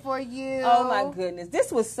excited for you. Oh my goodness,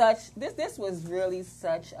 this was really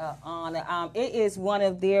such an honor. It is one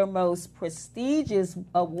of their most prestigious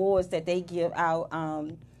awards that they give out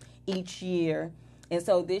each year. And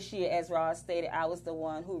so this year, as Roz stated, I was the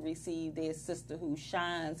one who received their Sister Who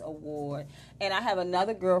Shines Award. And I have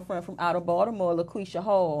another girlfriend from out of Baltimore, LaQuisha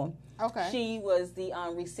Hall. Okay. She was the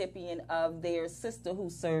recipient of their Sister Who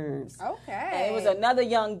Serves. Okay. And it was another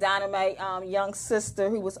young dynamite young sister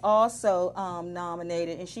who was also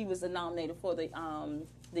nominated, and she was nominated for the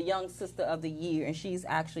Young Sister of the Year, and she's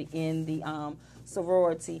actually in the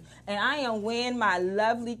sorority. And I am wearing my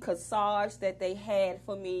lovely corsage that they had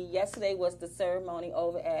for me. Yesterday was the ceremony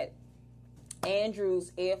over at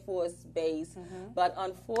Andrews Air Force Base, but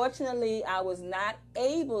unfortunately I was not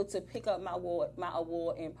able to pick up my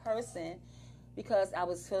award in person because I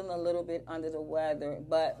was feeling a little bit under the weather.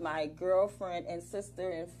 But my girlfriend and sister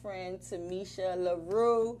and friend Tamisha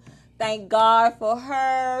LaRue, thank God for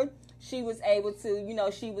her. She was able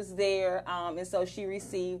to, she was there, and so she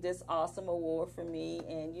received this awesome award from me.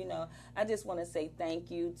 And, I just want to say thank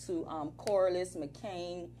you to Corliss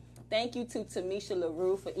McCain. Thank you to Tamisha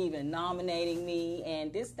LaRue for even nominating me.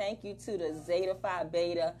 And this thank you to the Zeta Phi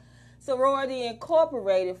Beta Sorority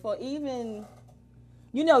Incorporated for even,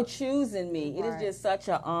 choosing me. It is just such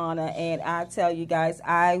an honor. And I tell you guys,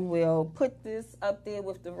 I will put this up there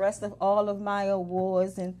with the rest of all of my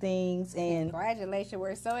awards and things. And congratulations.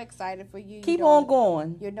 We're so excited for you. Keep on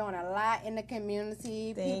going. You're doing a lot in the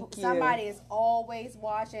community. Thank you. Somebody is always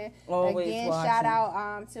watching. Again, shout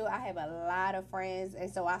out to, I have a lot of friends.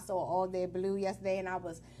 And so I saw All Day Blue yesterday, and I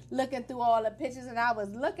was looking through all the pictures, and I was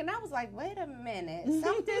like, wait a minute.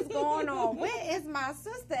 Something's going on. Where is my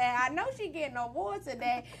sister at? I know she getting an award today.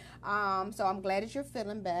 So I'm glad that you're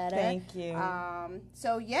feeling better. Thank you.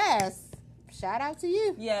 So yes, shout out to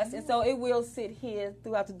you. Yes, and so it will sit here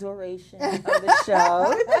throughout the duration of the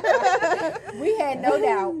show. We had no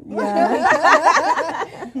doubt.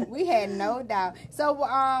 We had no doubt. So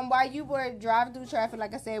while you were driving through traffic,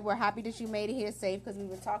 like I said, we're happy that you made it here safe, because we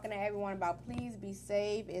were talking to everyone about please be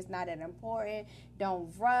safe. It's not that important.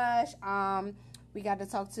 Don't rush. We got to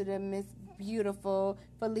talk to the Miss Beautiful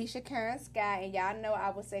Felicia Karen Scott, and y'all know I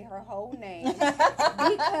would say her whole name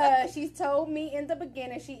because she told me in the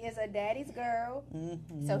beginning she is a daddy's girl,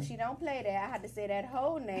 so she don't play that. I had to say that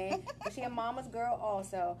whole name, but she a mama's girl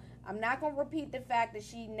also. I'm not going to repeat the fact that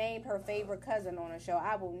she named her favorite cousin on the show.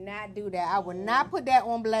 I will not do that. I will not put that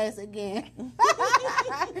on blast again.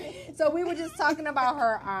 So we were just talking about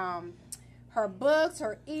her books,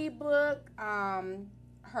 her ebook,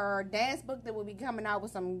 her dance book that will be coming out with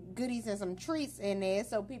some goodies and some treats in there,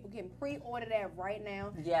 so people can pre-order that right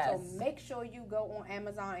now. Yes. So make sure you go on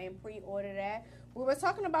Amazon and pre-order that. We were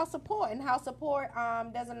talking about support and how support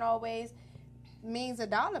doesn't always means a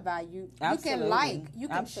dollar value. Absolutely. You can like, you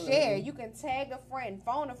can Absolutely. share, you can tag a friend,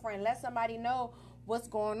 phone a friend, let somebody know what's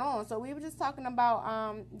going on. So we were just talking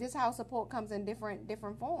about just how support comes in different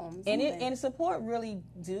forms. And support really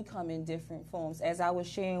do come in different forms. As I was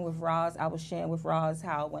sharing with Roz,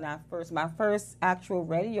 how when my first actual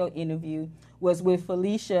radio interview was with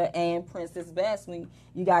Felicia and Princess Bess when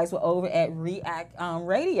you guys were over at React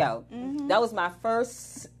Radio. That was my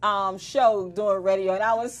first show doing radio, and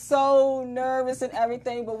I was so nervous and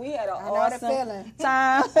everything, but we had an awesome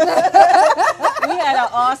time. We had an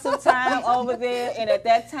awesome time over there, and at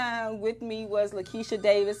that time with me was Lakeisha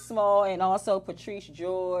Davis Small and also Patrice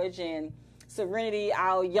George and Serenity,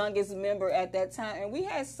 our youngest member at that time. And we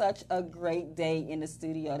had such a great day in the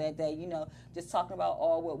studio that day, you know, just talking about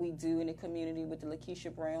all what we do in the community with the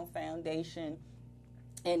Lakeisha Brown Foundation.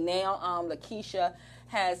 And now Lakeisha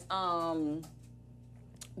has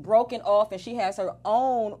broken off, and she has her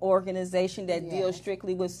own organization that deals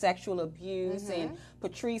strictly with sexual abuse. And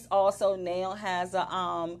Patrice also now has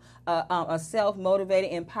a self-motivated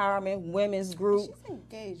empowerment women's group. She's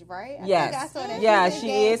engaged, right? Yes,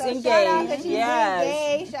 she is engaged.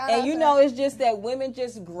 Yes, and you know, it's just that women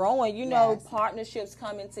just growing. You know, partnerships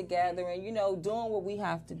coming together, and you know, doing what we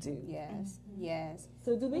have to do. Yes.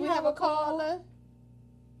 So do we have a caller?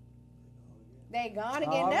 They gone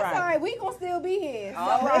again. All That's right. all right. We gonna still be here.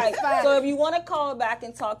 All right. So if you want to call back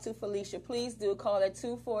and talk to Felicia, please do call at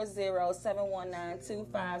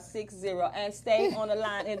 240-719-2560 and stay on the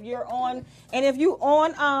line. If you're on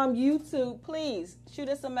YouTube, please shoot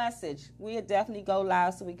us a message. We'll definitely go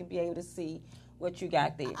live so we can be able to see what you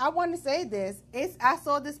got there. I want to say this. I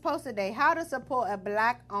saw this post today. How to support a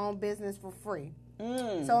Black-owned business for free.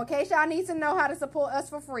 So in case y'all need to know how to support us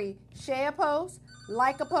for free, share a post,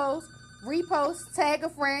 like a post, repost, tag a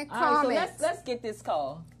friend, comment. Right, so let's get this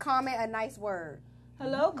call. Comment a nice word.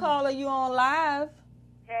 Hello, caller. You on live?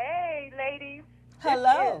 Hey, ladies.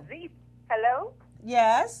 Hello. This is Z. Hello.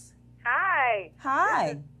 Yes. Hi.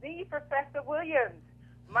 Hi. This is Z Professor Williams,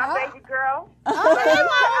 my baby girl. Oh,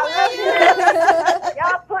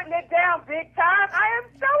 Y'all putting it down big time. I am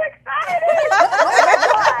so excited.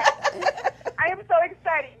 I am so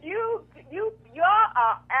excited. Y'all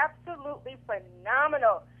are absolutely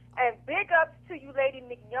phenomenal. And big ups to you, Lady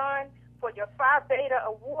Mignon, for your Phi Beta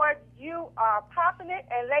Award. You are popping it.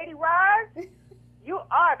 And Lady Roz, you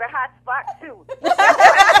are the hot spot, too.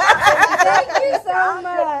 Thank you so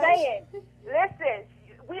much. I'm just saying, listen,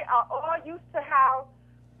 we are all used to how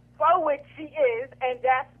forward she is, and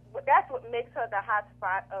that's what makes her the hot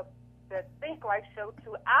spot of the Think Life show,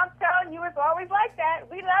 too. I'm telling you, it's always like that.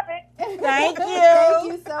 We love it. Thank you.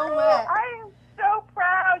 Thank you so much. I am so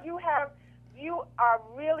proud you are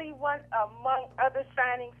really one among other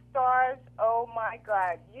shining stars. Oh, my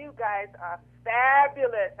God. You guys are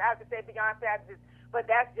fabulous. I have to say beyond fabulous, but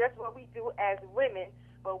that's just what we do as women.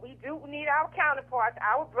 But we do need our counterparts,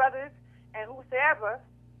 our brothers, and whosoever.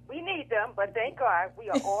 We need them, but thank God we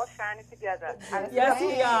are all shining together. Yes,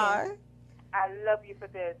 we are. I love you for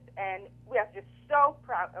this, and we are just so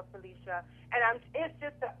proud of Felicia. And it's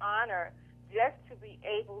just an honor just to be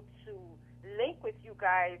able to link with you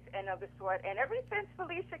guys and of the sort. And ever since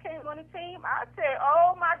Felicia came on the team, I said,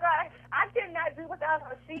 oh my God, I cannot do without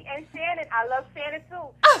her. She and Shannon. I love Shannon too.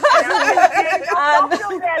 And don't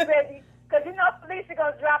feel bad, baby. Because you know Felicia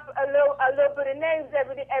gonna drop a little bit of names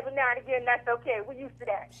every now and again. That's okay. We're used to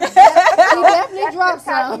that. She definitely dropped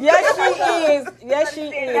some. Yes, she is. Yes, she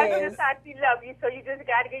That's is. just how she loves you. So you just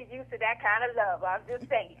got to get used to that kind of love. I'm just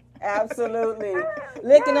saying. Absolutely.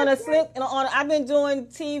 Looking on a slip, I've been doing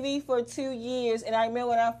TV for 2 years, and I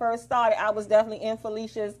remember when I first started, I was definitely in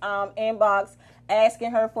Felicia's inbox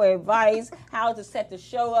asking her for advice, how to set the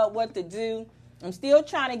show up, what to do. I'm still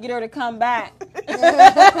trying to get her to come back. No,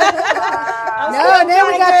 now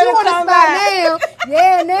we got you on the spot now.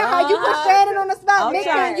 Yeah, now you put Shannon on the spot, Nick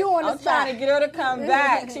and you on the spot. I'm trying to get her to come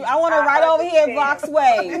back. I want her right over here at Vox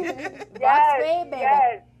Wave.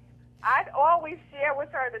 Yes. I always share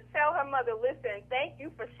with her to tell her mother, listen, thank you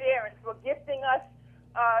for sharing, for gifting us,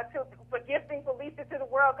 for gifting Felicia to the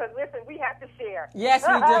world, because, listen, we have to share. Yes,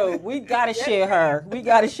 we do. We got to share her. We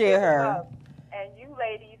got to share her. And you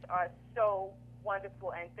ladies are so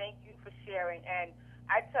wonderful, and thank you for sharing. And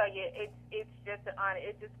I tell you, it's just an honor.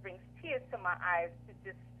 It just brings tears to my eyes to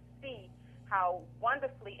just see how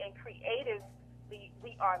wonderfully and creatively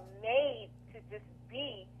we are made to just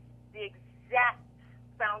be the exact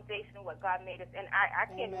foundation of what God made us. And I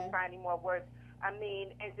can't even find any more words. I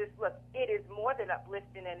mean, and just look, it is more than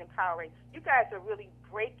uplifting and empowering. You guys are really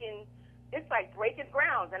breaking. It's like breaking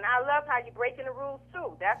grounds, and I love how you're breaking the rules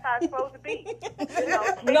too. That's how it's supposed to be.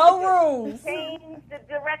 No rules. Change the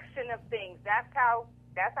direction of things. That's how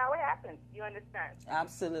it happens. You understand?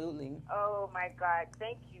 Absolutely. Oh my God!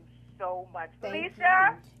 Thank you so much,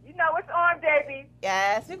 Felicia. You know it's on, baby.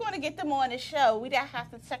 Yes, we're going to get them on the show. We don't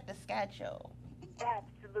have to check the schedule.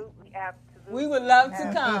 Absolutely. We would love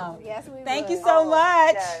to come. Yes, we Thank would. you so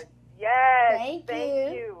much. Yes. Thank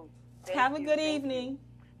you. Have a good evening.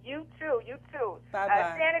 You too.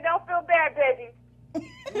 Bye-bye. Shannon, don't feel bad, baby.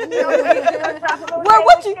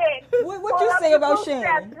 What you say about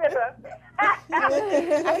Shannon?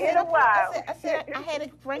 In a while. I said I had to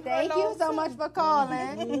bring her Thank along. you so much for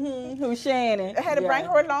calling. Who's Shannon? I had to bring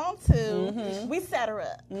her along too. We set her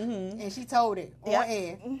up. And she told it on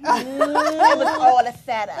air. It was all a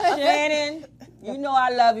setup. Shannon, you know I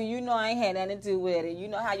love you. You know I ain't had nothing to do with it. You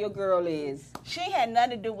know how your girl is. She had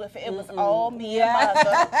nothing to do with it. It was all me and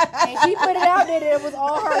mother. And she put it out there that it was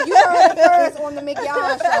all her. You heard it first on the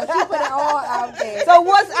McYon show. She put it all out there. So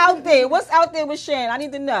what's out there? What's out there with Shannon? I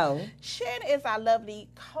need to know. Shannon is our lovely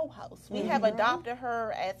co-host. We have adopted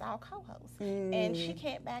her as our co-host. And she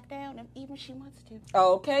can't back down even if she wants to.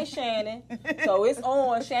 Okay, Shannon. So it's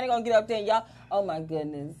on. Shannon gonna get up there, and y'all. Oh my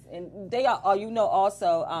goodness! And they are. Oh, you know,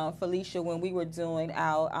 also Felicia, when we were doing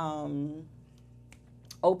our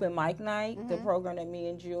open mic night, the program that me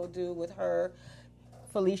and Jill do with her.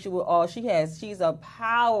 Felicia with all she has. She's a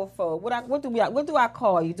powerful. What do I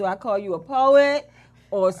call you? Do I call you a poet?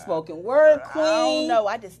 Or a spoken word queen. I don't know.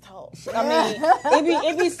 I just talk. I mean,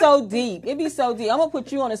 it be so deep. It be so deep. I'm gonna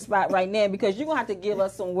put you on the spot right now because you're gonna have to give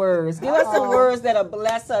us some words. Give us some words that'll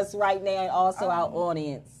bless us right now and also our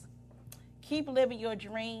audience. Keep living your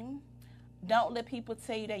dream. Don't let people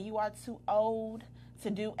tell you that you are too old to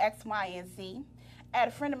do X, Y, and Z. I had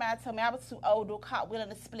a friend of mine told me I was too old to do a cartwheel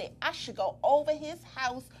and a split. I should go over his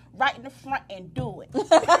house right in the front and do it.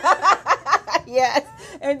 Yes,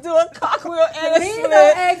 and do a cartwheel and a Please split.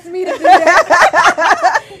 don't ask me to do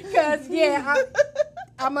that. Because,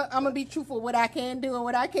 I'm going to be truthful what I can do and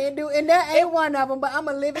what I can't do. And that ain't one of them, but I'm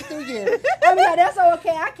going to live it through you. I mean, that's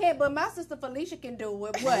okay. I can't, but my sister Felicia can do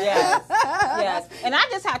it. What? Yes, yes. And I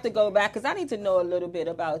just have to go back because I need to know a little bit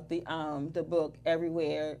about the book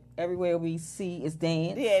Everywhere. Everywhere we see is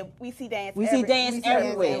dance. Yeah, we see dance. We see dance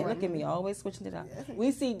everywhere. everywhere. Look at me, always switching it up.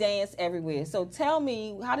 We see dance everywhere. So tell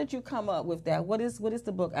me, how did you come up with that? What is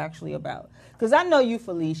the book actually about? Because I know you,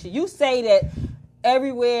 Felicia. You say that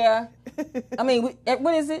everywhere. I mean,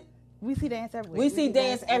 what is it? We see dance everywhere. We see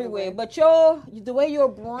dance everywhere. But the way your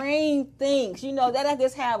brain thinks, that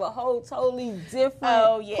just have a whole totally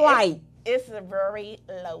different plight. It's very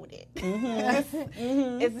loaded.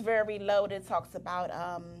 It's very loaded. It talks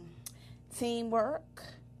about teamwork,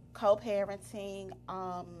 co-parenting,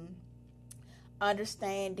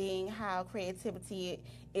 understanding how creativity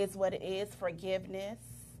is what it is, forgiveness.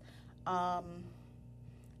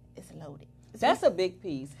 It's loaded. That's a big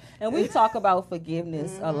piece. And we talk about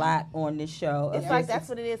forgiveness a lot on this show. It's like that's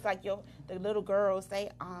what it is. Like the little girls,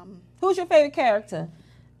 Who's your favorite character?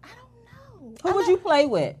 I don't know. Who would you play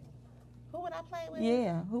with? Who would I play with?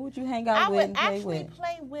 Yeah, who would you hang out with and play with? I would actually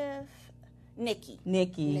play with Nikki.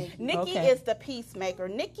 Nikki Okay. Is the peacemaker.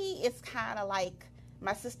 Nikki is kind of like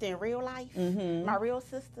my sister in real life, my real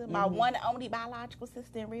sister, my one and only biological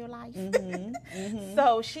sister in real life.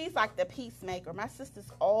 So she's like the peacemaker. My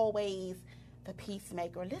sister's always the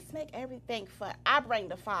peacemaker. Let's make everything fun. I bring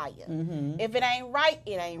the fire. If it ain't right,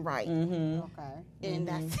 it ain't right. Okay. And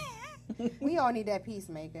that's We all need that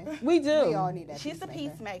peacemaker. We do. We all need that She's the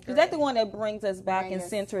peacemaker. Is that the one that brings us back and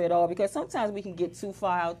center it all? Because sometimes we can get too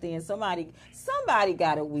far out there and somebody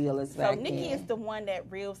got to wheel us back in. So Nikki is the one that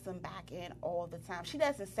reels them back in all the time. She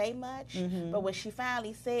doesn't say much, but when she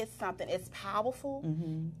finally says something, it's powerful.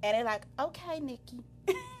 And they're like, okay, Nikki.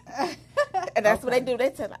 And that's what they do.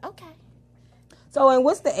 They say, like, okay. So, and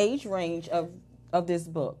what's the age range of this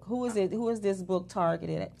book? Who is it? Who is this book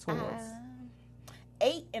targeted towards?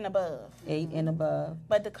 8 and above. 8 and above.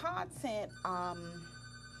 But the content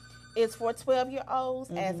is for 12-year-olds,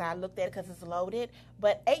 as I looked at it, because it's loaded.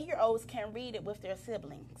 But 8-year-olds can read it with their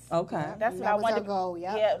siblings. Okay. That's what I wanted to go.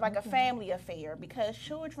 Yeah, like a family affair, because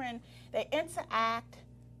children, they interact,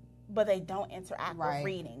 but they don't interact with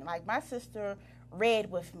reading. Like my sister read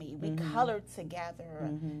with me. We colored together,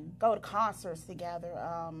 go to concerts together.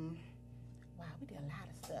 Wow, we did a lot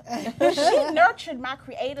of stuff. But she nurtured my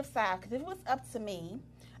creative side, because if it was up to me,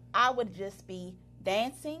 I would just be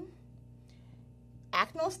dancing,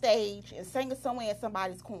 acting on stage, and singing somewhere in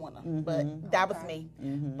somebody's corner. But that was me.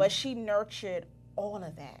 But she nurtured all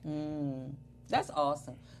of that. That's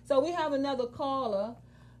awesome. So we have another caller.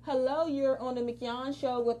 Hello, you're on the McYon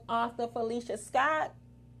Show with author Felicia Scott.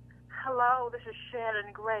 Hello, this is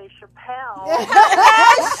Shannon Gray Chappelle.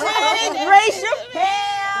 Shannon Gray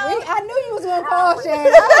Chappelle. I knew you was going to call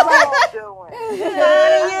Shannon. How you doing? Good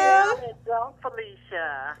to And don't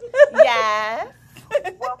Felicia. Yes.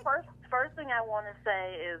 Well, first thing I want to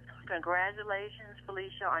say is congratulations,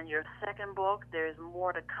 Felicia, on your second book. There's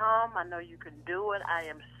more to come. I know you can do it. I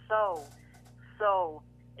am so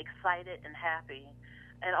excited and happy.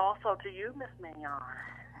 And also to you, Miss Mignon.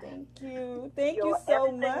 Thank you. Thank Your- you so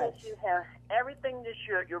everything much. That you have, everything that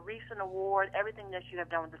your recent award, everything that you have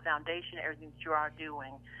done with the foundation, everything that you are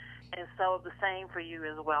doing. And so the same for you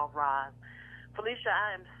as well, Roz. Felicia,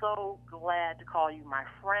 I am so glad to call you my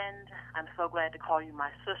friend. I'm so glad to call you my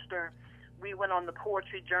sister. We went on the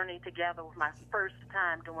poetry journey together. It was my first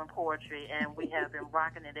time doing poetry, and we have been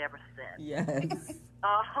rocking it ever since. Yes.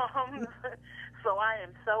 So I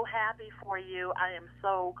am so happy for you. I am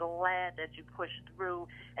so glad that you pushed through,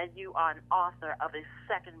 and you are an author of a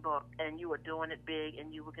second book, and you are doing it big,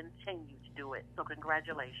 and you will continue to do it. So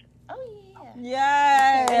congratulations. Oh, yeah.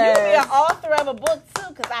 Yes. And you be an author of a book, too,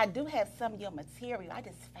 because I do have some of your material. I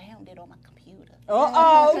just found it on my computer.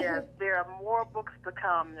 Uh-oh. Yes, there are more books to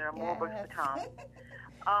come. There are more books to come.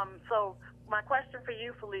 So my question for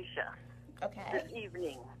you, Felicia, this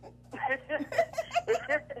evening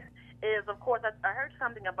is, of course, I heard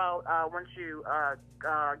something about once you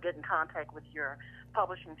get in contact with your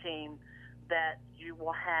publishing team that you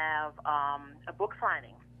will have a book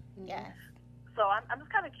signing. Yes. So I'm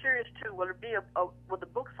just kind of curious too. Will it be will the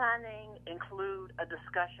book signing include a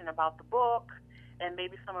discussion about the book and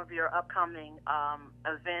maybe some of your upcoming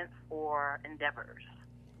events or endeavors?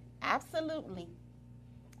 Absolutely.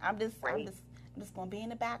 I'm just gonna be in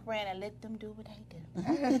the background and let them do what they do.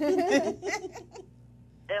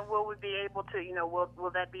 And will we be able to,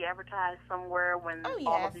 will that be advertised somewhere when Oh, yes.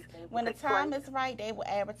 all of these things When the take time place? is right, they will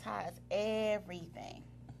advertise everything.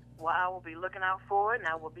 Well, I will be looking out for it, and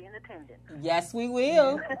I will be in attendance. Yes, we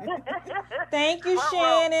will. Thank you,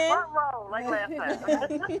 Shannon. Front row, like last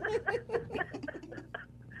time.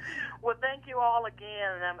 Well, thank you all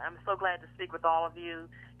again, and I'm so glad to speak with all of you.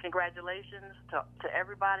 Congratulations to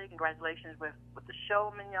everybody. Congratulations with the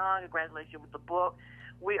show, Mignon. Congratulations with the book.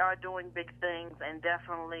 We are doing big things and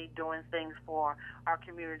definitely doing things for our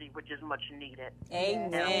community, which is much needed.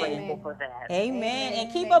 Amen. And I'm grateful for that. Amen.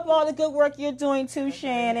 And keep up all the good work you're doing too,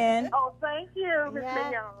 Shannon. Oh, thank you, Ms.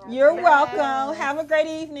 Mignon. You're welcome. Have a great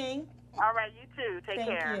evening. All right, you too. Take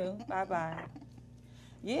care. Thank you. Bye-bye.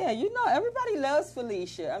 Yeah, everybody loves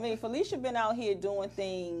Felicia. I mean, Felicia been out here doing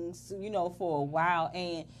things, for a while,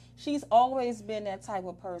 and she's always been that type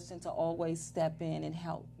of person to always step in and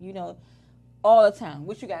help, all the time.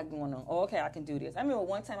 What you got going on? Oh, okay, I can do this. I remember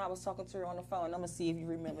one time I was talking to her on the phone, and I'm going to see if you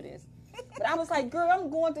remember this. But I was like, girl,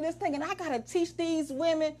 I'm going through this thing, and I got to teach these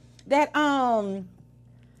women that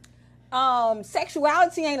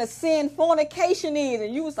sexuality ain't a sin, fornication is.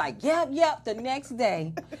 And you was like, yep. The next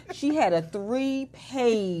day, she had a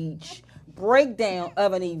 3-page breakdown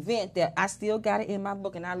of an event that I still got it in my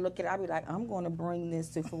book, and I look at it, I be like, I'm going to bring this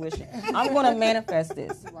to fruition. I'm going to manifest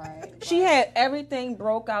this. Right. She had everything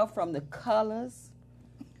broke out, from the colors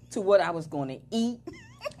to what I was going to eat,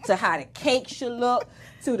 to how the cake should look,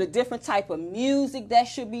 to the different type of music that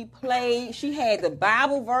should be played. She had the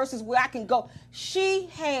Bible verses where I can go. She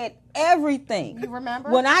had everything. You remember?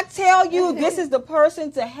 When I tell you this is the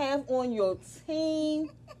person to have on your team,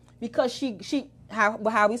 because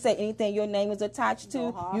how we say anything your name is attached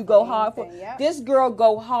to, you go hard for. Yep. This girl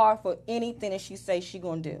go hard for anything that she says she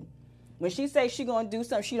gonna do. When she says she gonna do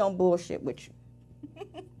something, she don't bullshit with you.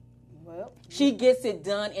 Well, she gets it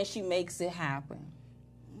done and she makes it happen.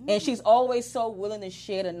 And she's always so willing to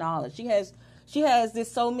share the knowledge. She has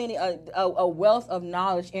this so many a wealth of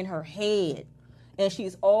knowledge in her head, and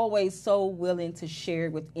she's always so willing to share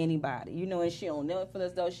it with anybody. And she don't never feel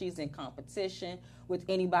as though she's in competition with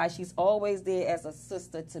anybody. She's always there as a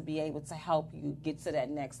sister to be able to help you get to that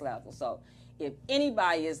next level. So if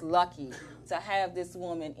anybody is lucky to have this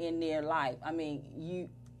woman in their life, I mean, you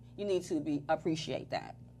need to appreciate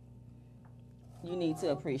that. You need to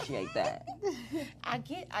appreciate that. I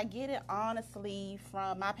get it honestly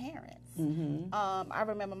from my parents. Mm-hmm. I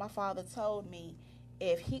remember my father told me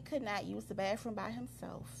if he could not use the bathroom by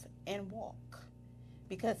himself and walk,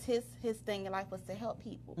 because his thing in life was to help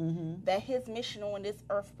people, that his mission on this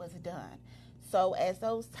earth was done. So as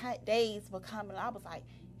those days were coming, I was like,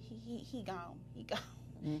 he gone.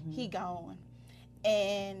 Mm-hmm. He gone.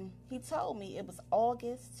 And he told me it was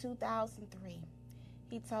August 2003.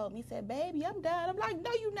 He told me, he said, baby, I'm done. I'm like,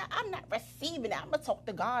 no, you're not. I'm not receiving it. I'm going to talk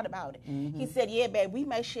to God about it. Mm-hmm. He said, yeah, baby, we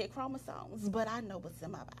may share chromosomes, but I know what's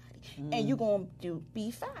in my body. And you're going to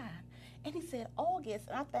be fine. And he said, August.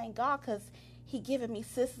 And I thank God because he given me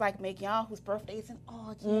sisters like Mignon, whose birthday is in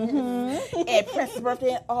August. And Prince's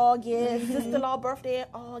birthday in August. Sister-in-law birthday in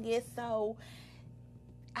August. So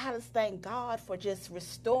I just thank God for just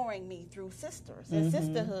restoring me through sisters and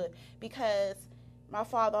sisterhood, because my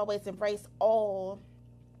father always embraced all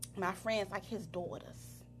my friends like his daughters.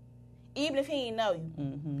 Even if he didn't know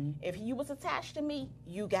you. If you was attached to me,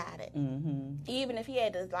 you got it. Even if he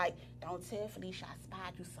had to, like, don't tell Felicia I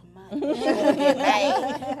spied you so much. She gonna get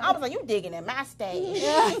mad. I was like, you digging in my stash.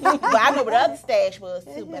 But I know what the other stash was,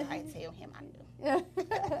 too, but I didn't tell him I knew.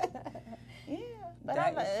 Yeah, but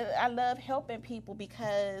I love helping people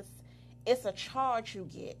because it's a charge you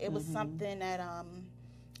get. It was something that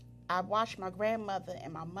I watched my grandmother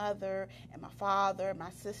and my mother and my father, my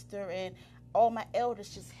sister, and all my elders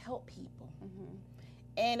just help people.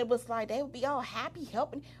 And it was like they would be all happy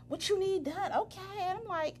helping. What you need done? Okay. And I'm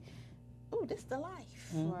like, ooh, this is the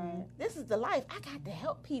life. Right. This is the life. I got to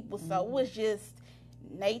help people. So it was just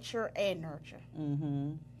nature and nurture.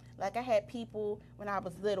 Like I had people when I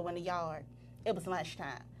was little in the yard. It was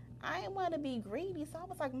lunchtime. I didn't want to be greedy, so I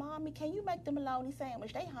was like, Mommy, can you make the bologna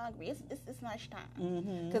sandwich? They hungry. It's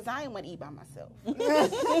lunchtime. Because I didn't want to eat by myself.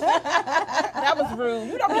 That was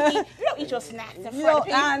rude. You don't eat your snacks in front of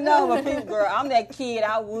people. I know, but people, girl, I'm that kid.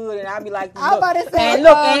 I would, and I'd be like, look. I'm about to say, and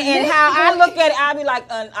look, and how I look at it, I'd be like,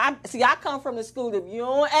 I come from the school. If you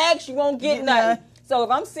don't ask, you won't get nothing. So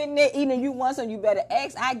if I'm sitting there eating and you want something, you better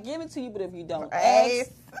ask. I give it to you, but if you don't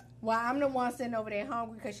ask. Well, I'm the one sitting over there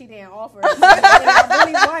hungry because she didn't offer it. I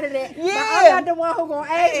really wanted it. Yeah. But I'm not the one who going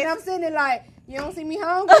to ask. And I'm sitting there like, you don't see me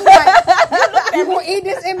hungry? Like, you going to eat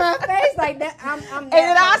this in my face? Like that. I'm that. And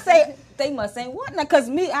then I say, they must ain't want nothing. Because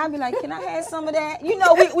me, I'd be like, can I have some of that? You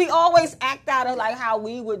know, we always act out of like how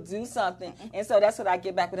we would do something. And so that's what I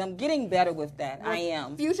get back with. I'm getting better with that. I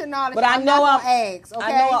am. Future knowledge. But I know I'm eggs. Okay.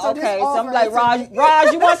 I know, so I'm like,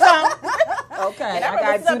 Raj, you want some? Okay. I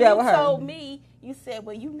got to do that with her. Told me. You said,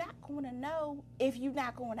 well, you're not going to know if you're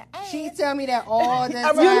not going to ask. She tell me that all the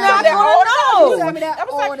time. You're not going to know. She tell me that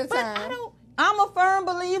all the time. I'm a firm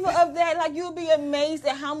believer of that. Like, you'll be amazed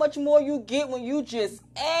at how much more you get when you just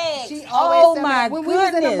ask. She always tell me that. When we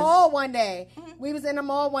was in the mall one day,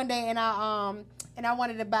 and I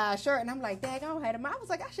wanted to buy a shirt, and I'm like, Dad, I don't have it. I was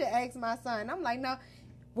like, I should ask my son. I'm like, no.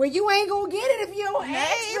 Well, you ain't going to get it if you don't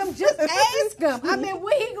ask him. Just ask him. I mean,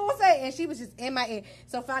 what he going to say? And she was just in my ear.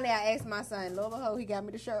 So finally, I asked my son, Lord behold, he got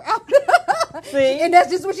me the shirt. See? And that's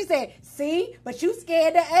just what she said. See? But you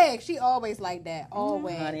scared to ask. She always like that.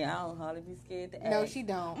 Always. Honey, I don't hardly be scared to ask. No, she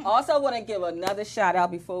don't. Also want to give another shout out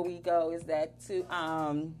before we go is that to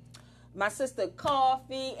my sister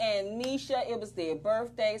Coffee and Nisha, it was their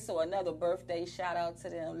birthday, so another birthday shout out to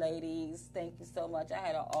them ladies. Thank you so much. I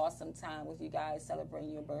had an awesome time with you guys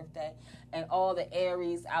celebrating your birthday. And all the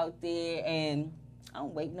Aries out there, and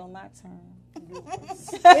I'm waiting on my turn.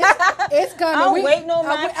 It's coming. I'm waiting on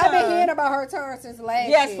my turn. I've been hearing about her turn since last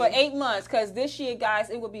year. Yes, for 8 months, because this year, guys,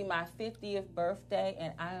 it will be my 50th birthday,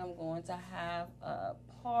 and I am going to have a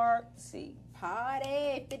party.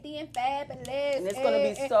 50 and fabulous. And it's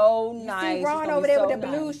going to be so nice. See Ron over there with the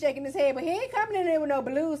blues shaking his head, but he ain't coming in there with no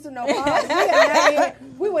blues to no party.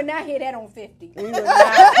 We would not hear that on 50. We would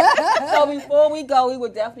not. So before we go, we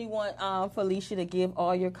would definitely want Felicia to give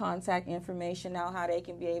all your contact information out, how they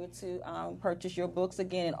can be able to purchase your books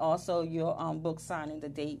again, and also your book signing, the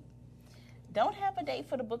date. Don't have a date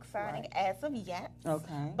for the book signing as of yet.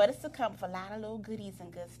 Okay. But it's to come with a lot of little goodies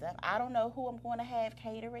and good stuff. I don't know who I'm going to have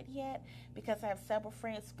cater it yet because I have several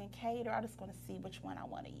friends who can cater. I'm just going to see which one I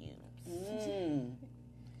want to use.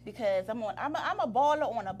 Because I'm a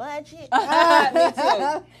baller on a budget. Me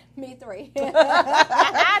too. Me three.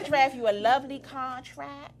 I draft you a lovely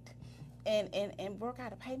contract and work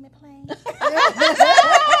out a payment plan.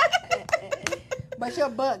 But your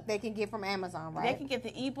book, they can get from Amazon, right? They can get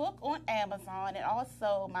the ebook on Amazon, and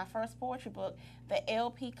also my first poetry book, the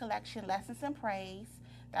LP collection, Lessons in Praise.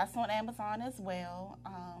 That's on Amazon as well.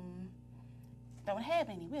 Don't have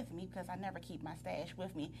any with me because I never keep my stash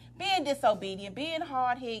with me. Being disobedient, being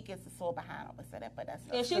hard-headed gets the sore behind over that, but that's.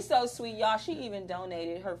 And she's so sweet, y'all. She even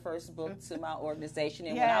donated her first book to my organization,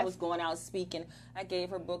 and when I was going out speaking, I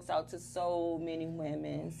gave her books out to so many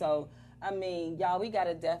women. So. I mean, y'all, we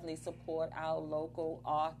gotta definitely support our local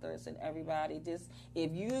authors and everybody. Just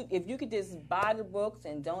if you could just buy the books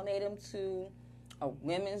and donate them to a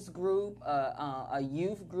women's group, a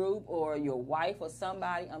youth group, or your wife or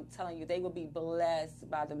somebody, I'm telling you, they will be blessed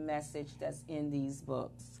by the message that's in these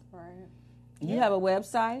books. Right. You have a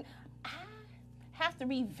website? I have to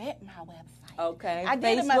revamp my website. Okay.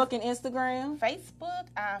 Facebook and Instagram? Facebook,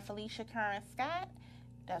 Felicia Curran Scott.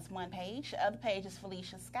 That's one page. The other page is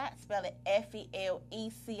Felicia Scott. Spell it Felicia.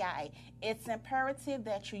 It's imperative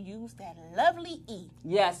that you use that lovely E.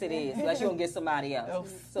 Yes, it is. Unless you don't get somebody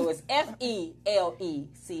else. So it's Felicia.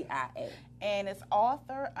 And it's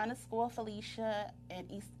author _Felicia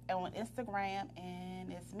on Instagram.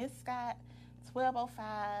 And it's Miss Scott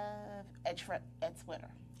 1205 at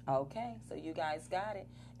Twitter. Okay, so you guys got it.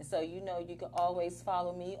 And so you know you can always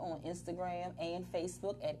follow me on Instagram and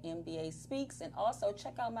Facebook at MBA Speaks. And also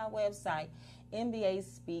check out my website,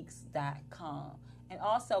 mbaspeaks.com. And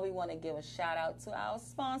also we want to give a shout out to our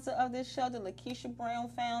sponsor of this show, the Lakeisha Brown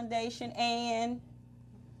Foundation, and...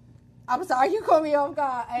 I'm sorry, you caught me off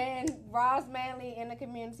guard. And Roz Manley in the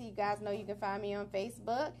community. You guys know you can find me on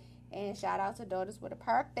Facebook. And shout out to Daughters with a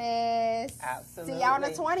Purpose. Absolutely. See y'all on the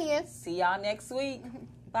 20th. See y'all next week.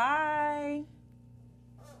 Bye.